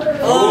likes you.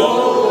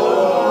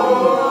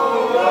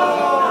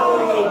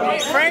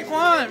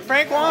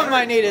 Frank Juan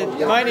might need a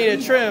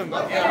trim.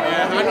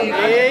 Yeah, he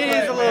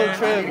needs a little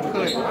trim.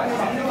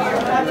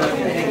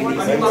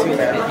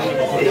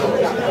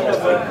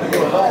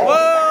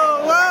 Whoa!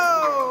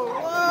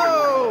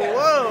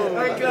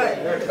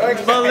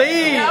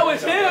 Believe. That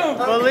was him.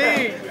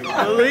 Believe.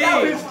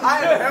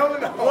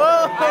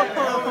 Whoa.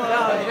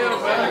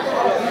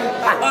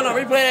 Oh no,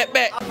 replay that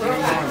back.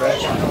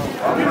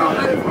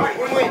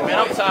 Man,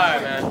 I'm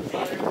tired, man.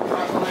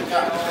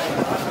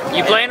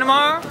 You playing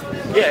tomorrow?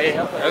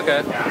 Yeah.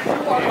 Okay.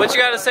 What you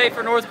got to say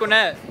for North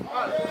Gwinnett?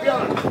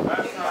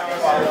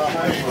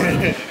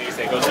 Niggas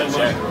say go to the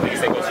chat.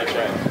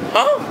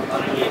 Oh.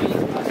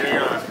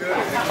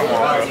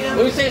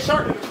 Let me say it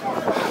short.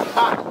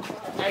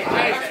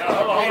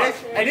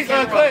 Hey, this is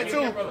uncut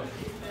too.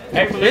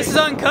 This is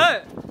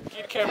uncut.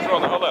 Keep the camera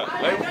rolling. Hold up.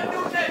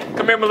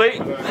 Come here, Malik.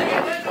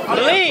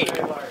 Malik,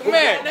 come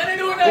here.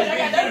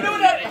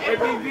 Hey,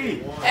 Big B.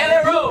 Hey,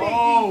 let roll.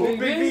 Oh, Big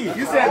B.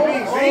 You said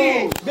Big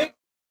B. Big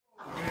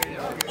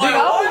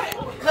O?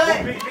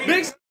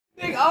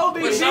 Big O,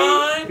 Big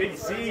Sean. Big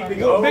C,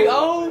 Big O. Big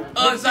O.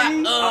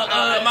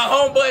 My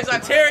homeboy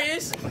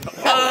Zotarius.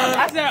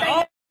 I said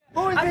O.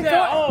 Who is Big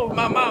O?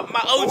 My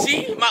OG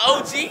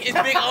is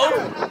Big O.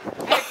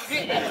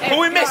 Who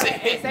we missing?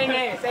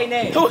 Say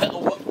name. Who is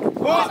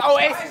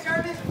Oasis?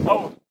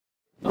 Oh.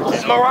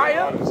 Is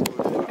Mariah?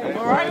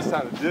 Mariah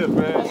sounded good,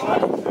 man.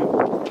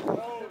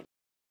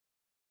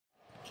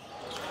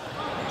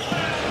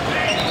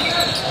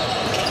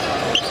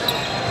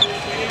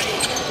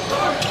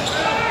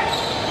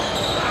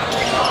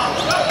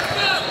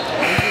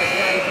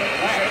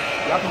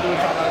 Y'all can do it.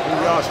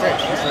 Y'all straight.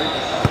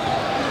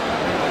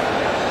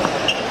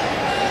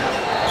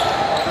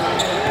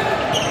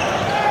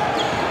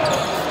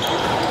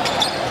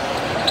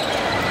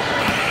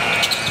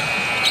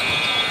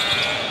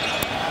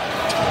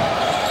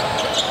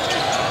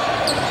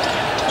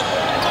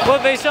 What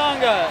Vaishon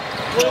got?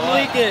 What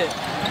Malik get?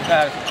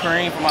 Got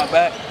cream for my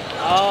back.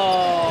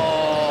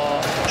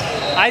 Oh.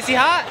 Icy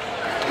hot?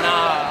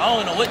 Nah, I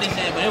don't know what they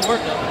said, but it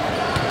worked though. I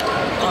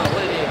don't know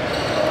what it is.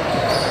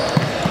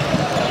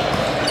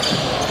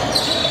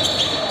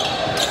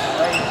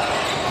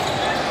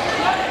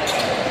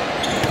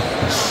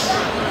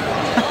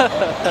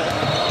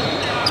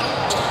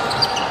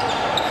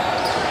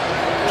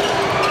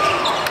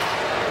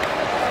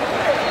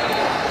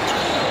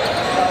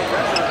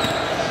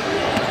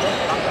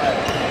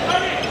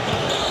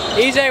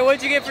 EJ,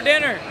 what'd you get for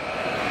dinner?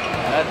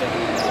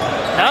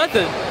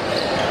 Nothing?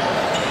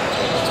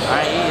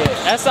 I ain't eat it.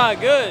 That's not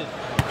good.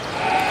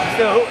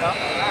 Still hoop, huh?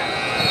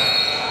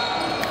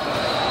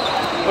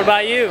 What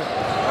about you?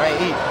 I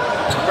ain't eat.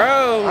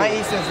 Bro. I ain't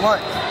eat since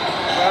lunch.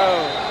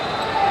 Bro.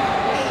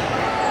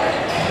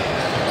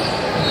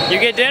 You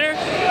get dinner?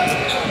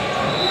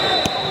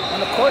 On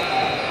the court.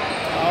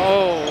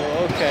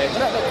 Oh, okay. You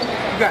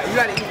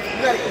gotta eat.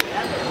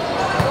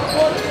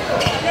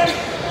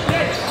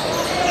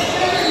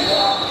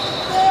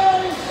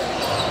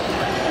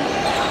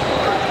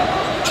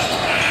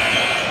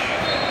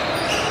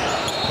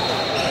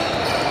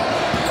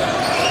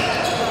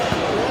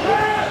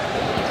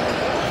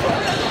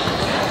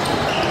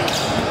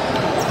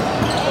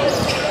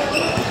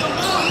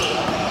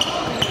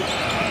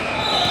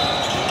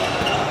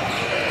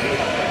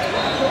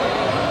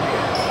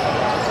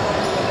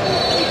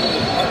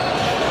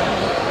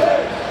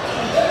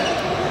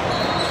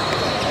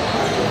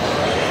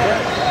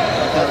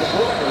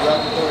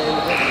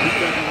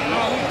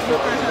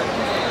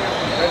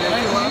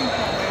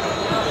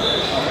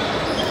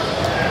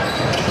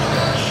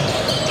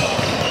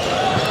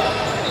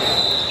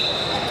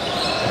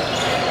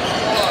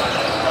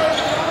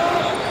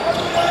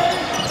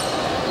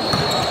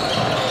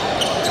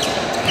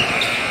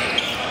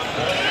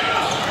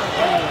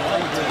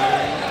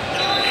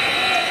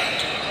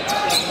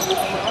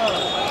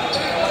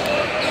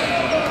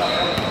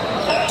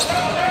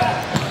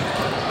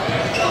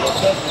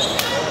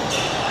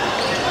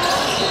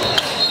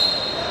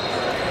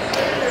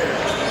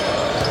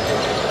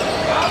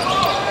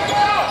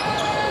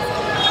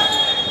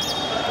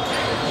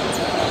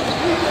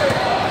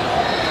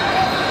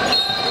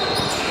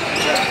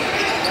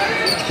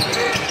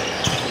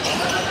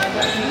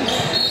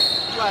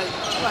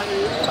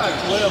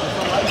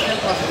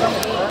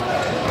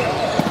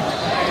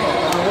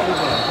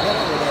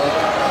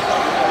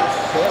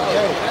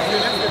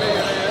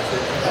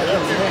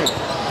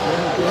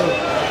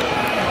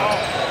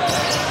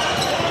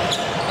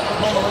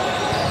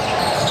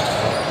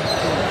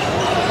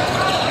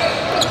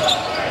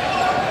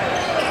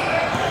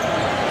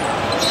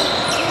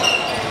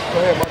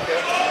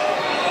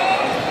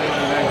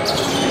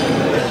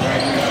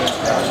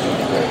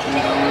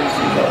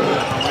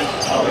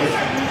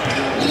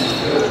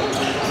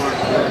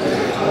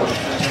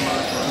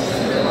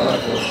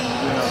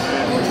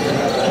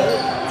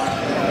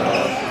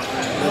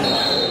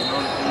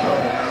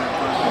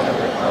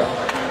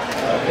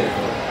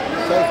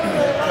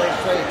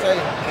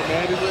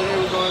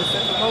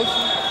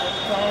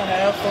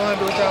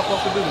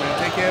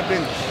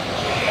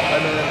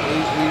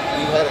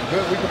 We had a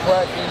good week of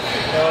practice.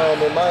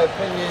 In my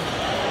opinion,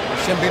 there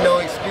shouldn't be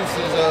no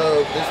excuses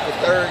of this the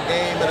third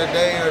game of the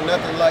day or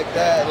nothing like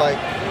that. Like,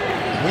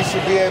 we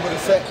should be able to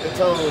set the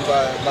tone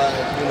by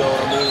you know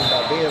what I mean,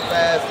 by being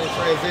fast in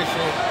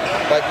transition,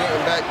 by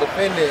getting back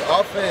defending.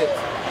 Offense,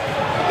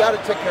 you got to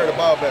take care of the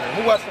ball better.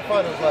 Who watched the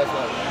finals last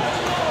night?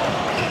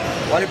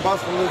 Why did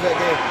Boston lose that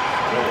game?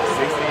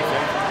 16.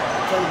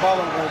 Turn the ball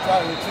over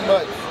entirely too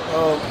much.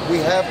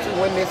 We have to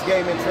win this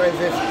game in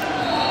transition.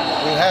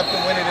 We have to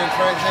win it in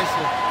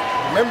transition.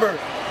 Remember,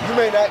 you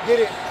may not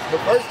get it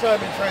the first time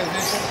in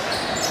transition,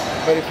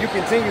 but if you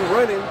continue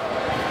running,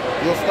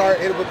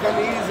 it'll become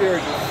easier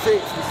the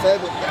 6th, the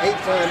 7th, the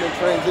 8th time in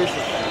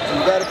transition. So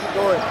you gotta keep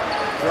going.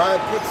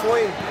 Drive, kick,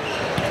 swing.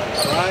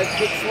 Drive,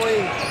 kick,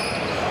 swing.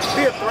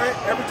 Be a threat.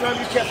 Every time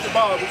you catch the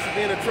ball, we should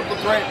be in a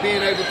triple threat,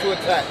 being able to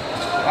attack.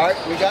 All right,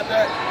 we got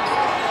that?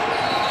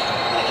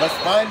 Let's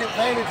find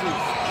advantages.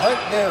 hunt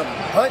them,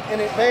 hunt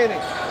an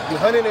advantage. You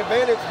hunt an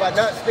advantage by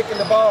not sticking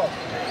the ball.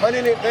 Hunt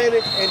an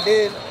advantage and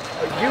then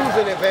use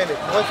an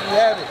advantage once you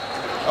have it.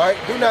 All right,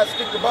 do not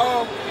stick the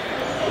ball.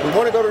 We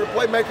want to go to the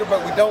playmaker,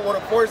 but we don't want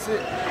to force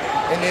it.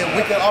 And then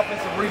we can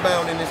offensive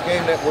rebound in this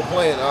game that we're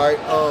playing, all right?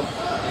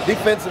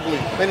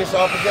 Defensively, finish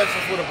all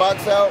possessions with a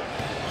box out.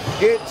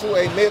 Get to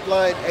a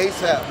midline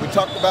ASAP. We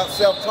talked about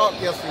self-talk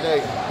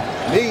yesterday.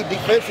 Me,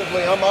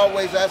 defensively, I'm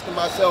always asking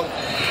myself,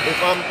 if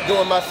I'm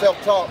doing my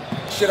self-talk,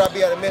 should I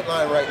be at a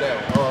midline right now?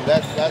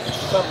 That's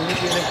something you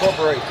can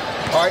incorporate.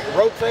 All right,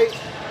 rotate.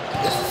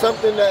 This is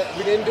something that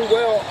we didn't do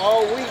well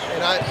all week,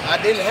 and I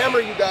didn't hammer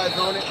you guys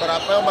on it, but I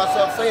found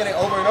myself saying it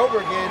over and over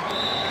again.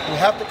 We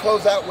have to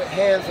close out with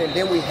hands, and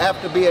then we have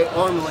to be at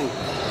arm length.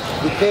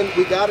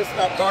 We got to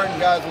stop guarding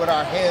guys with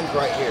our hands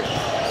right here.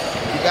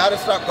 We got to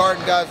stop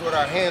guarding guys with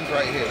our hands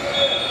right here.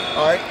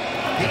 All right?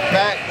 Get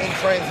back in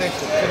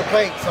transition to the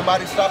paint.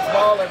 Somebody stops the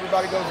ball,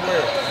 everybody goes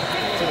where?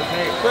 To the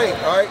paint,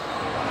 all right?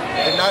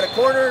 And now the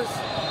corners,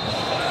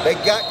 they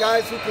got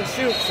guys who can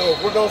shoot, so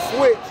if we're going to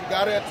switch, you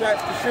got to attach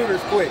the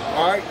shooters quick,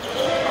 all right?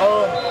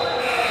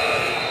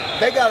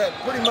 They got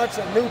pretty much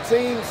a new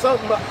team,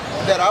 something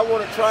that I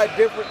want to try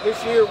different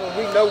this year when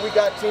we know we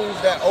got teams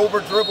that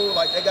over-dribble,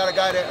 like they got a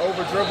guy that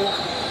over-dribble.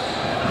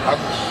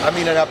 I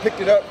mean, and I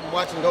picked it up from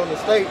watching Golden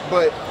State,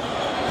 but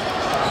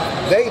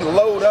they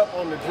load up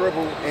on the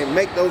dribble and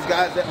make those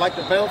guys that like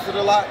to bounce it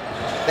a lot,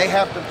 they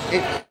have to,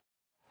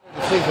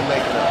 decision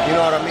making, you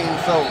know what I mean?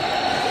 So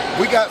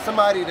we got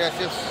somebody that's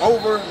just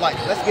over, like,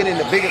 let's get in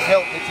the biggest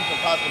help that you can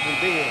possibly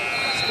be in.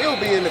 Still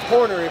be in the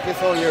corner if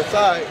it's on your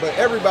side, but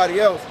everybody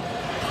else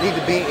need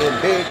to be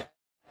in big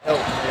help.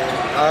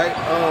 All right,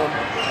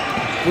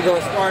 we're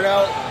gonna start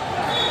out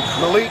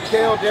Malik,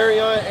 Kel,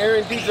 Darion,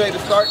 Aaron, DJ to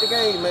start the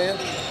game, man.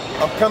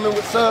 I'm coming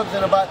with subs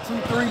in about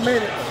 2-3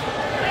 minutes.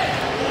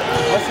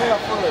 Let's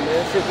have fun,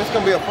 man. Shit, this is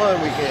gonna be a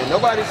fun weekend.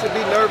 Nobody should be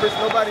nervous.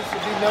 Nobody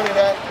should be none of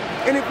that.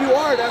 And if you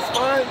are, that's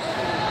fine.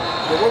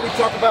 But what we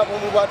talk about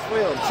when we watch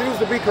film, choose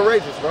to be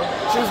courageous, bro.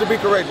 Choose to be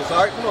courageous.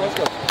 All right, come on, let's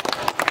go.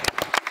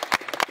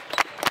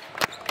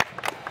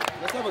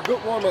 Let's have a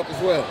good warm-up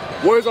as well.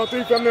 Warriors on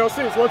 3, family on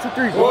 6. 1, 2,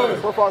 3.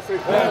 Warriors. 4, 5,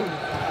 6. Family.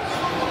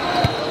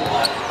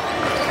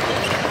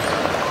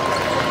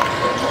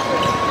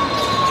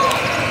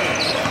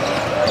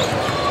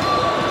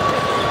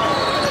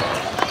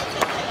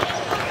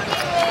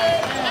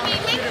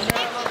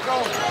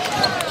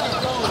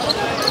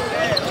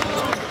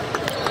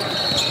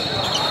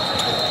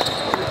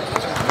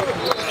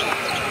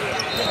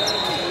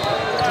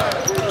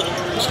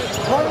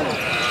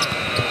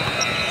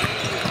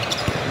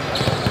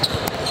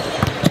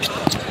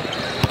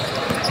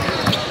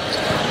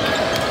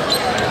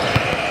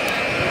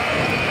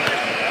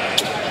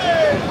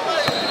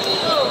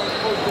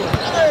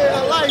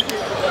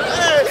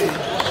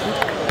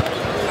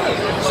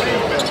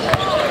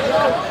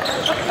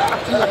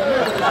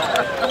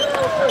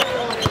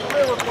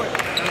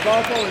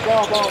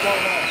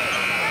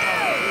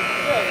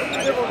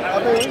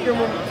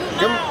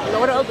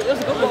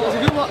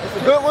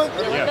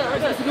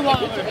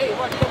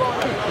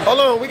 Hold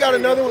on, we got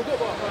another one.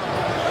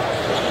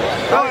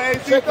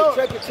 Check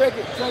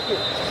it.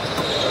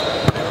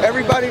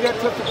 Everybody that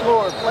took the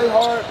floor, play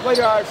hard, play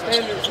to our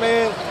standards,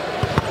 man.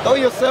 Throw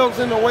yourselves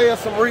in the way of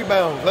some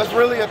rebounds. Let's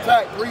really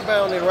attack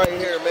rebounding right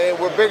here, man.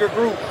 We're a bigger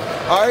group.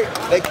 All right,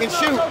 they can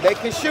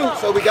shoot,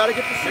 so we got to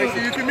get the shoot.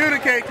 You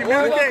communicate.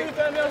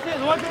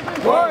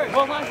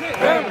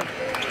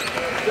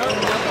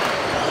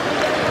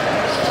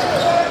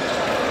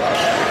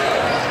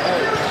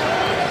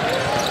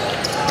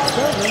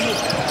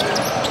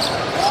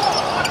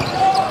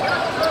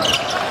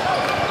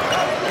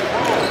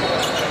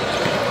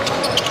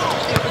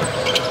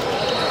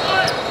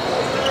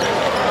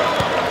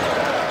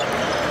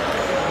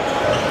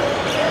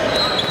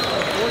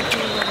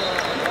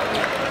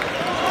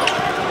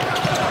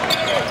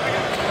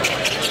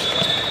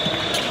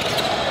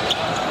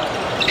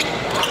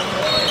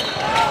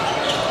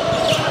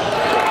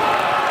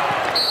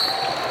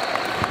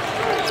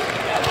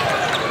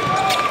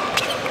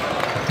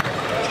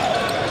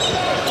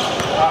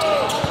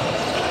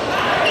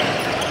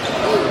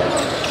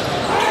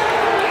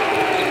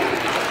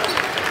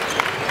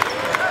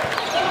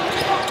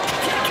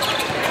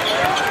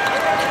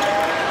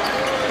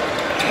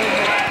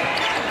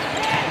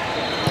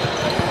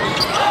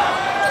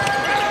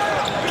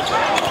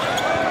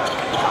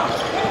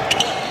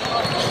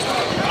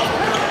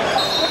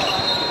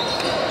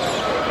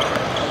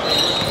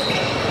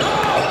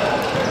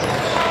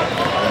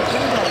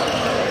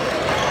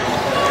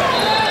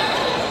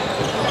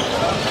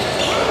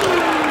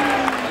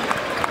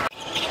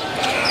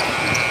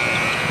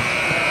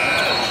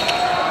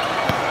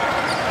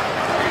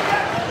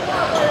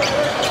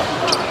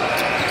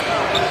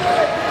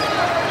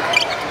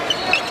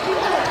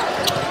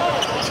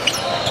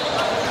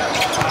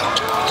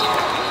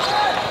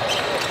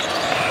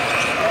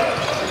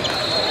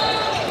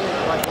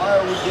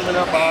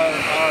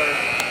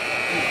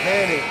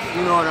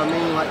 You know what I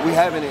mean? Like, we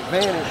have an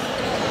advantage.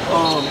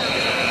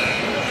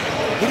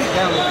 Get it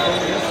down,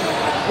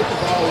 man.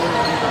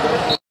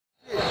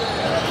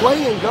 Play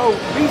and go,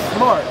 be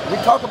smart. We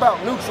talk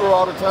about neutral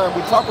all the time.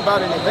 We talk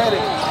about an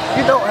advantage.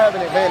 You don't have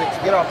an advantage.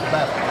 Get off the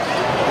basket.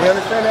 You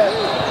understand that?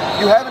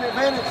 You have an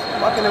advantage,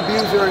 fucking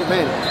abuse your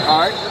advantage. All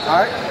right? All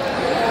right?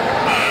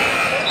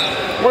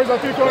 Where's our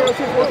 3 corner? 6, 1,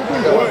 2,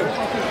 3. What?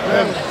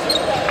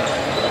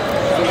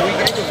 So we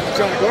got to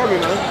jump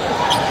Gorman, man.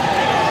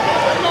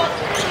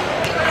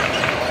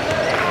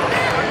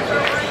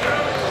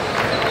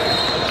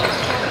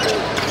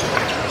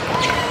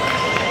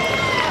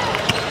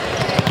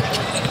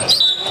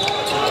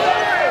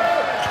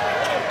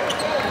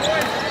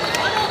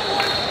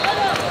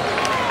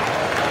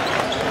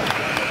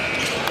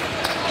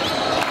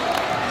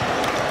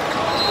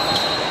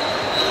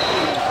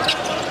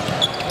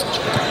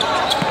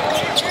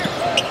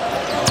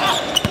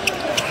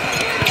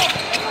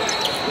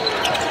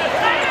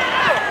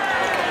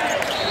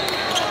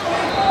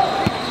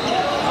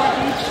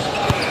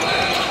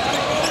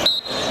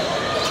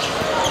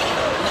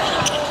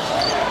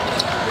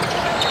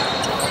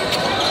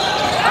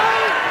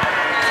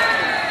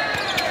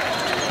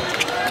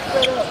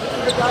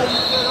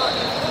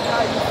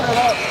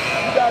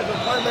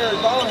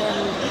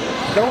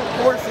 Don't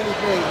force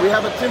anything. We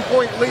have a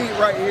 10-point lead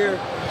right here.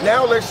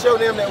 Now let's show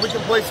them that we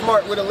can play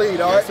smart with a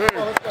lead, all right? Yes,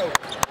 Come on, let's go.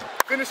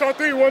 Finish on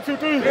 3. 1, 2,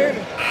 3. Hey,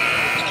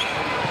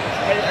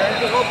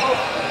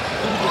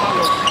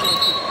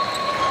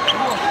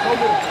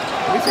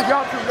 we should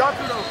y'all two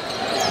though.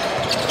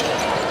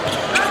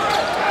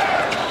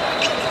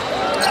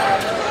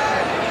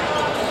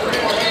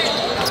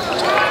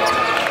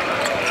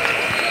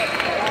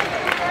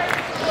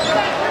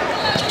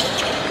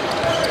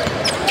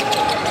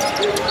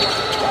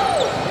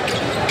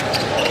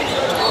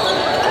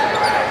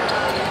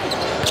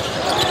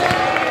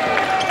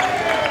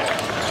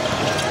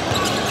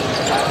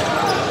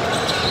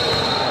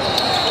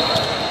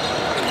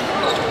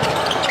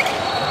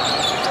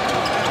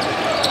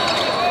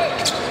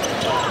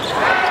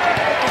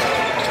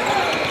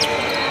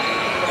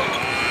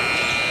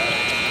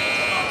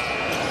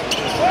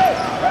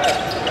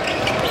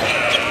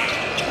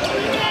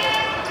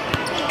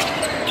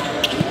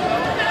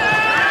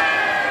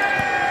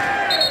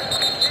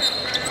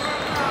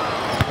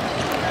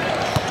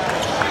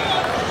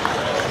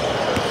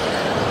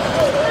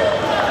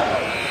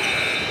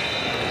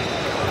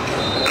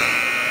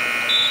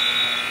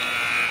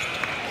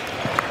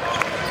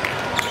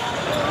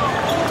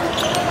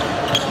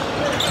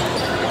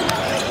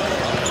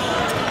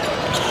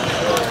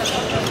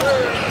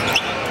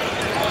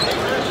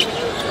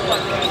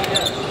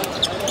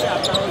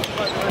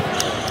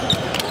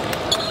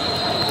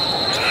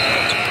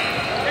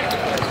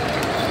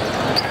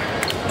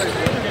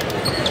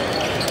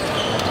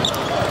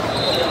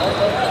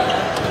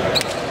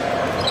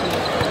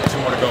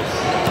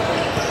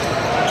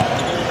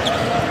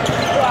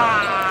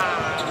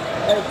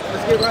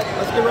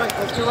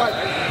 Let's get right.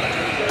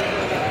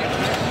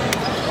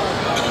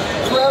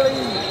 Rally.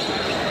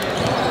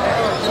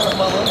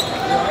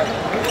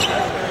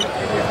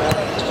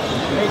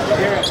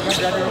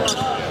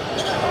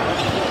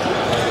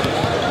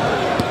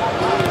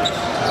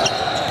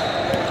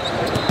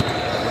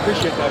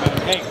 Appreciate that, man.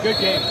 Hey, good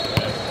game.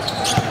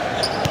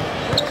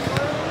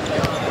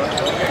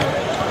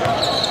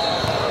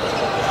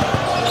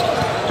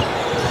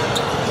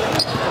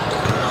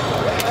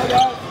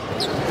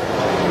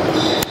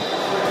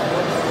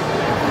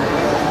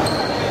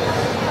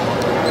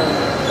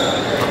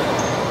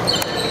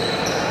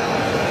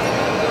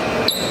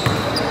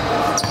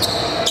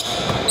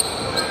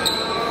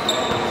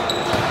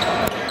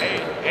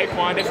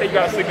 They say you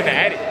gotta sleep in the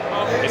attic.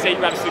 They say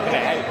you gotta sleep in the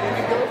attic.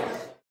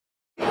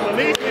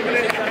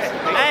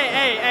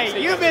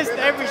 Hey, you missed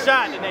every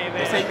shot today, man.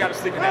 They say you gotta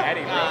sleep in the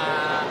attic,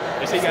 bro.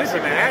 They say you gotta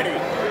sleep in the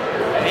attic.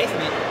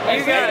 Basement.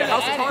 You got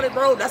House of Haunted,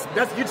 bro. That's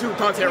YouTube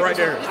content right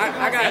there.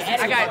 I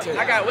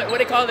got what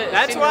they call it.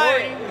 That's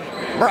why.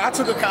 Bro, I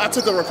took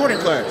a recording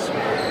class.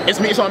 It's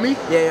on me?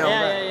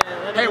 Yeah.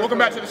 Hey, welcome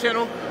back to the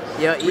channel.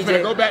 Yeah, we're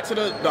gonna go back to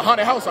the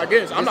haunted house, I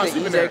guess. I'm not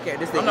sleeping there.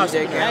 I'm not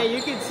sleeping there. Hey,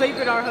 you can sleep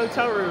in our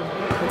hotel room.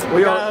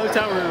 We got a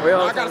hotel room.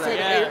 I gotta stay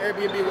at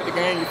Airbnb with the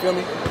gang, you feel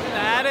me? The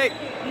attic.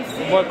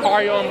 What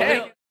car you on the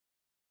link?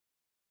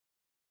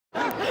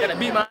 You gotta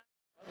beat mine.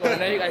 You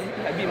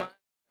gotta beat mine.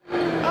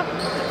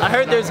 I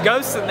heard there's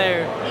ghosts in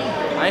there.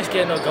 I ain't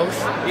scared of no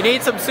ghosts. You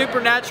need some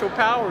supernatural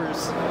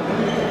powers.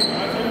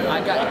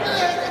 I got it.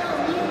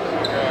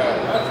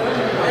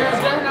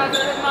 There's nothing out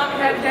there. Mommy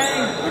had a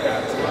game.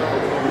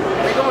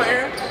 We going,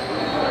 Aaron?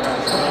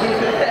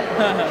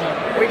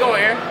 We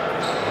going, Aaron?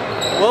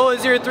 What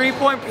was your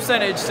 3-point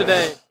percentage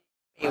today?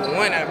 1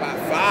 out of about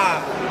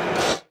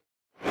 5.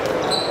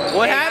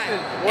 What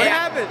happened? What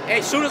happened?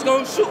 Hey, shooters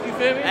gonna shoot, you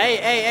feel me?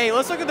 Hey,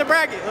 let's look at the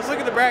bracket. Hey, let's look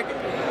at the bracket.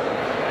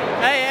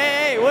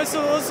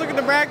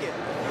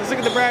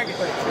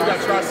 We got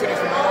Tri-Cities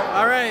tomorrow.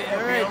 All right,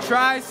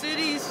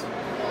 Tri-Cities.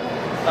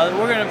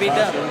 We're gonna beat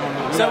them.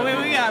 So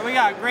we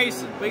got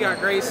Grayson. That's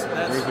Grayson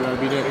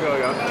gonna be there.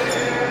 They're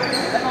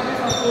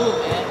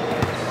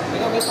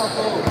gonna get some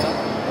food, man.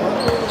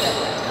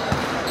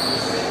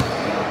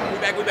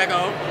 back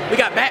on. We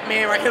got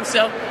Batman right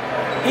himself.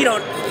 He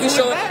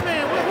shows.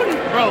 Batman,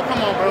 bro,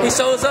 come on, bro. He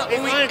shows up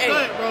when we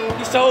Uncut, bro.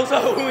 He shows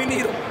up when we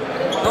need him.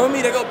 Don't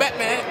me to go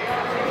Batman.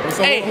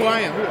 So Hey. who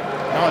I am?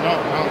 No.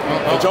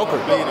 The Joker.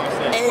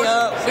 Hey, we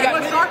got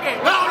Stark.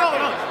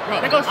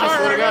 No. They go Stark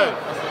right now.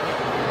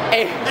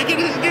 Hey, Get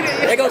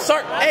it. they go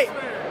Stark. Hey,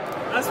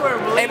 I swear,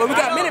 hey, but we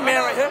got Minute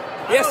Man right here.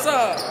 Yes,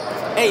 sir.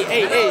 Hey,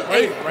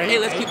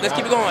 let's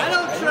keep it going.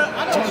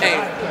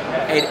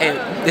 Hey,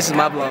 this is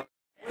my vlog.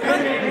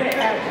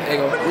 There you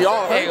go. We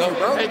all. There you go,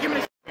 bro. Hey, give me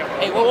the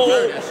Hey, whoa.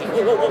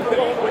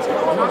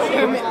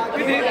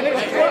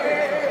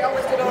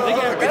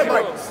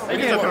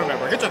 Get your camera,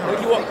 bro. Get your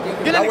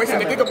camera. Get I wasted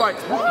the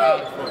gigabytes.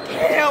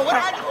 Hell, what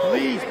I do?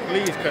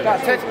 Please cut.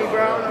 Text me,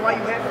 bro. I don't know why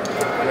you had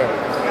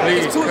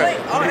Please It's too cut. late.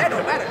 Oh, that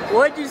don't matter.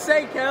 What'd you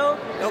say, Kel?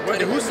 What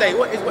did who say?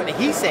 What did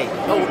he say?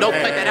 No, don't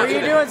cut that out. Were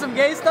you doing some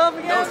gay stuff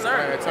again? No,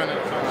 sir. Turn it.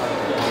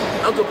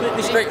 I'm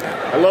completely straight.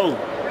 Hello,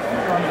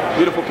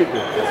 beautiful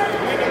people.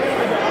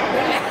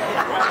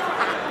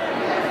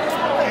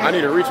 I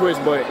need a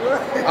retwist, but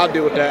I'll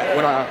deal with that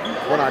when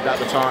I got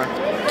the time.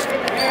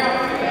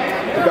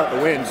 We got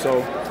the win, so.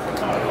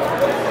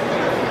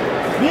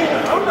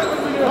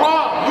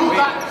 You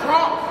got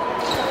Trump.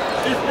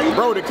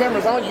 Bro, the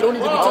camera's on. You don't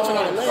need to be touching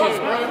on the lens,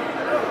 bro.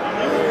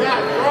 You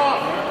got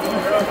Trump.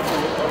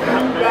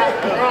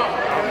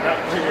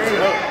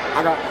 I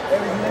got.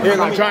 Here's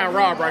my giant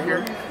Rob right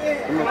here.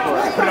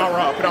 Put it on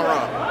Rob.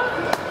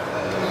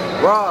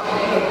 Rob.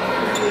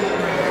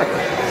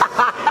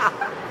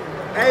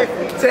 Hey,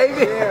 take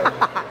it.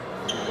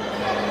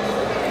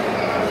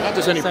 Not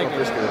just any from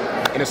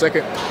Frisco. In a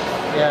second,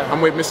 Yeah.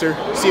 I'm with Mr.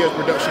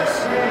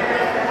 C.S.Productionz.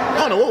 I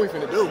don't know what we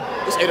finna do.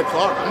 It's 8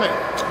 o'clock. I'm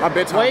at my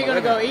bedtime. Where are you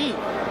gonna go eat?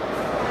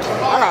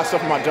 I got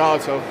stuff for my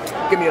job, so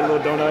give me a little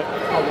donut.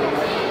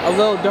 A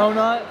little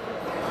donut?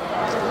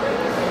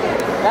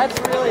 That's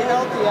really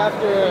healthy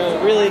after a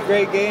really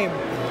great game.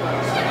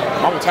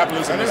 I'm gonna tap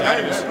loose on this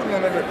ice.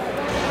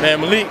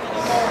 Man, Malik.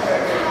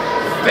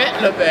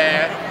 Fat little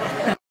bad.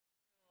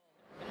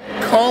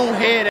 Cone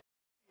head.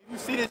 You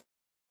see this?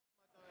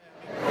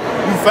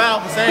 You foul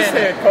for saying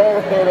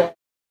that.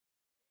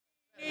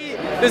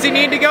 Does he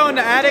need to go in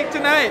the attic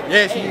tonight?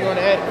 Yes, you going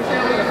to add.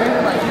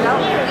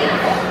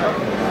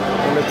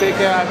 I'm gonna take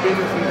care of our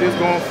business from this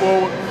going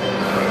forward.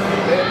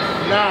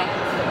 Nah,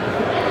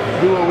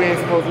 do what we ain't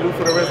supposed to do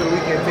for the rest of the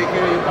weekend. Take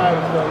care of your body.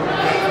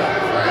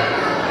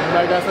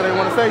 Anybody got something they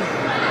want to say?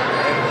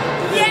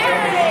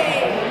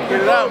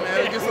 Get it out,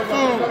 man. Get some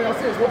food.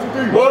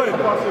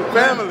 1,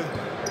 family.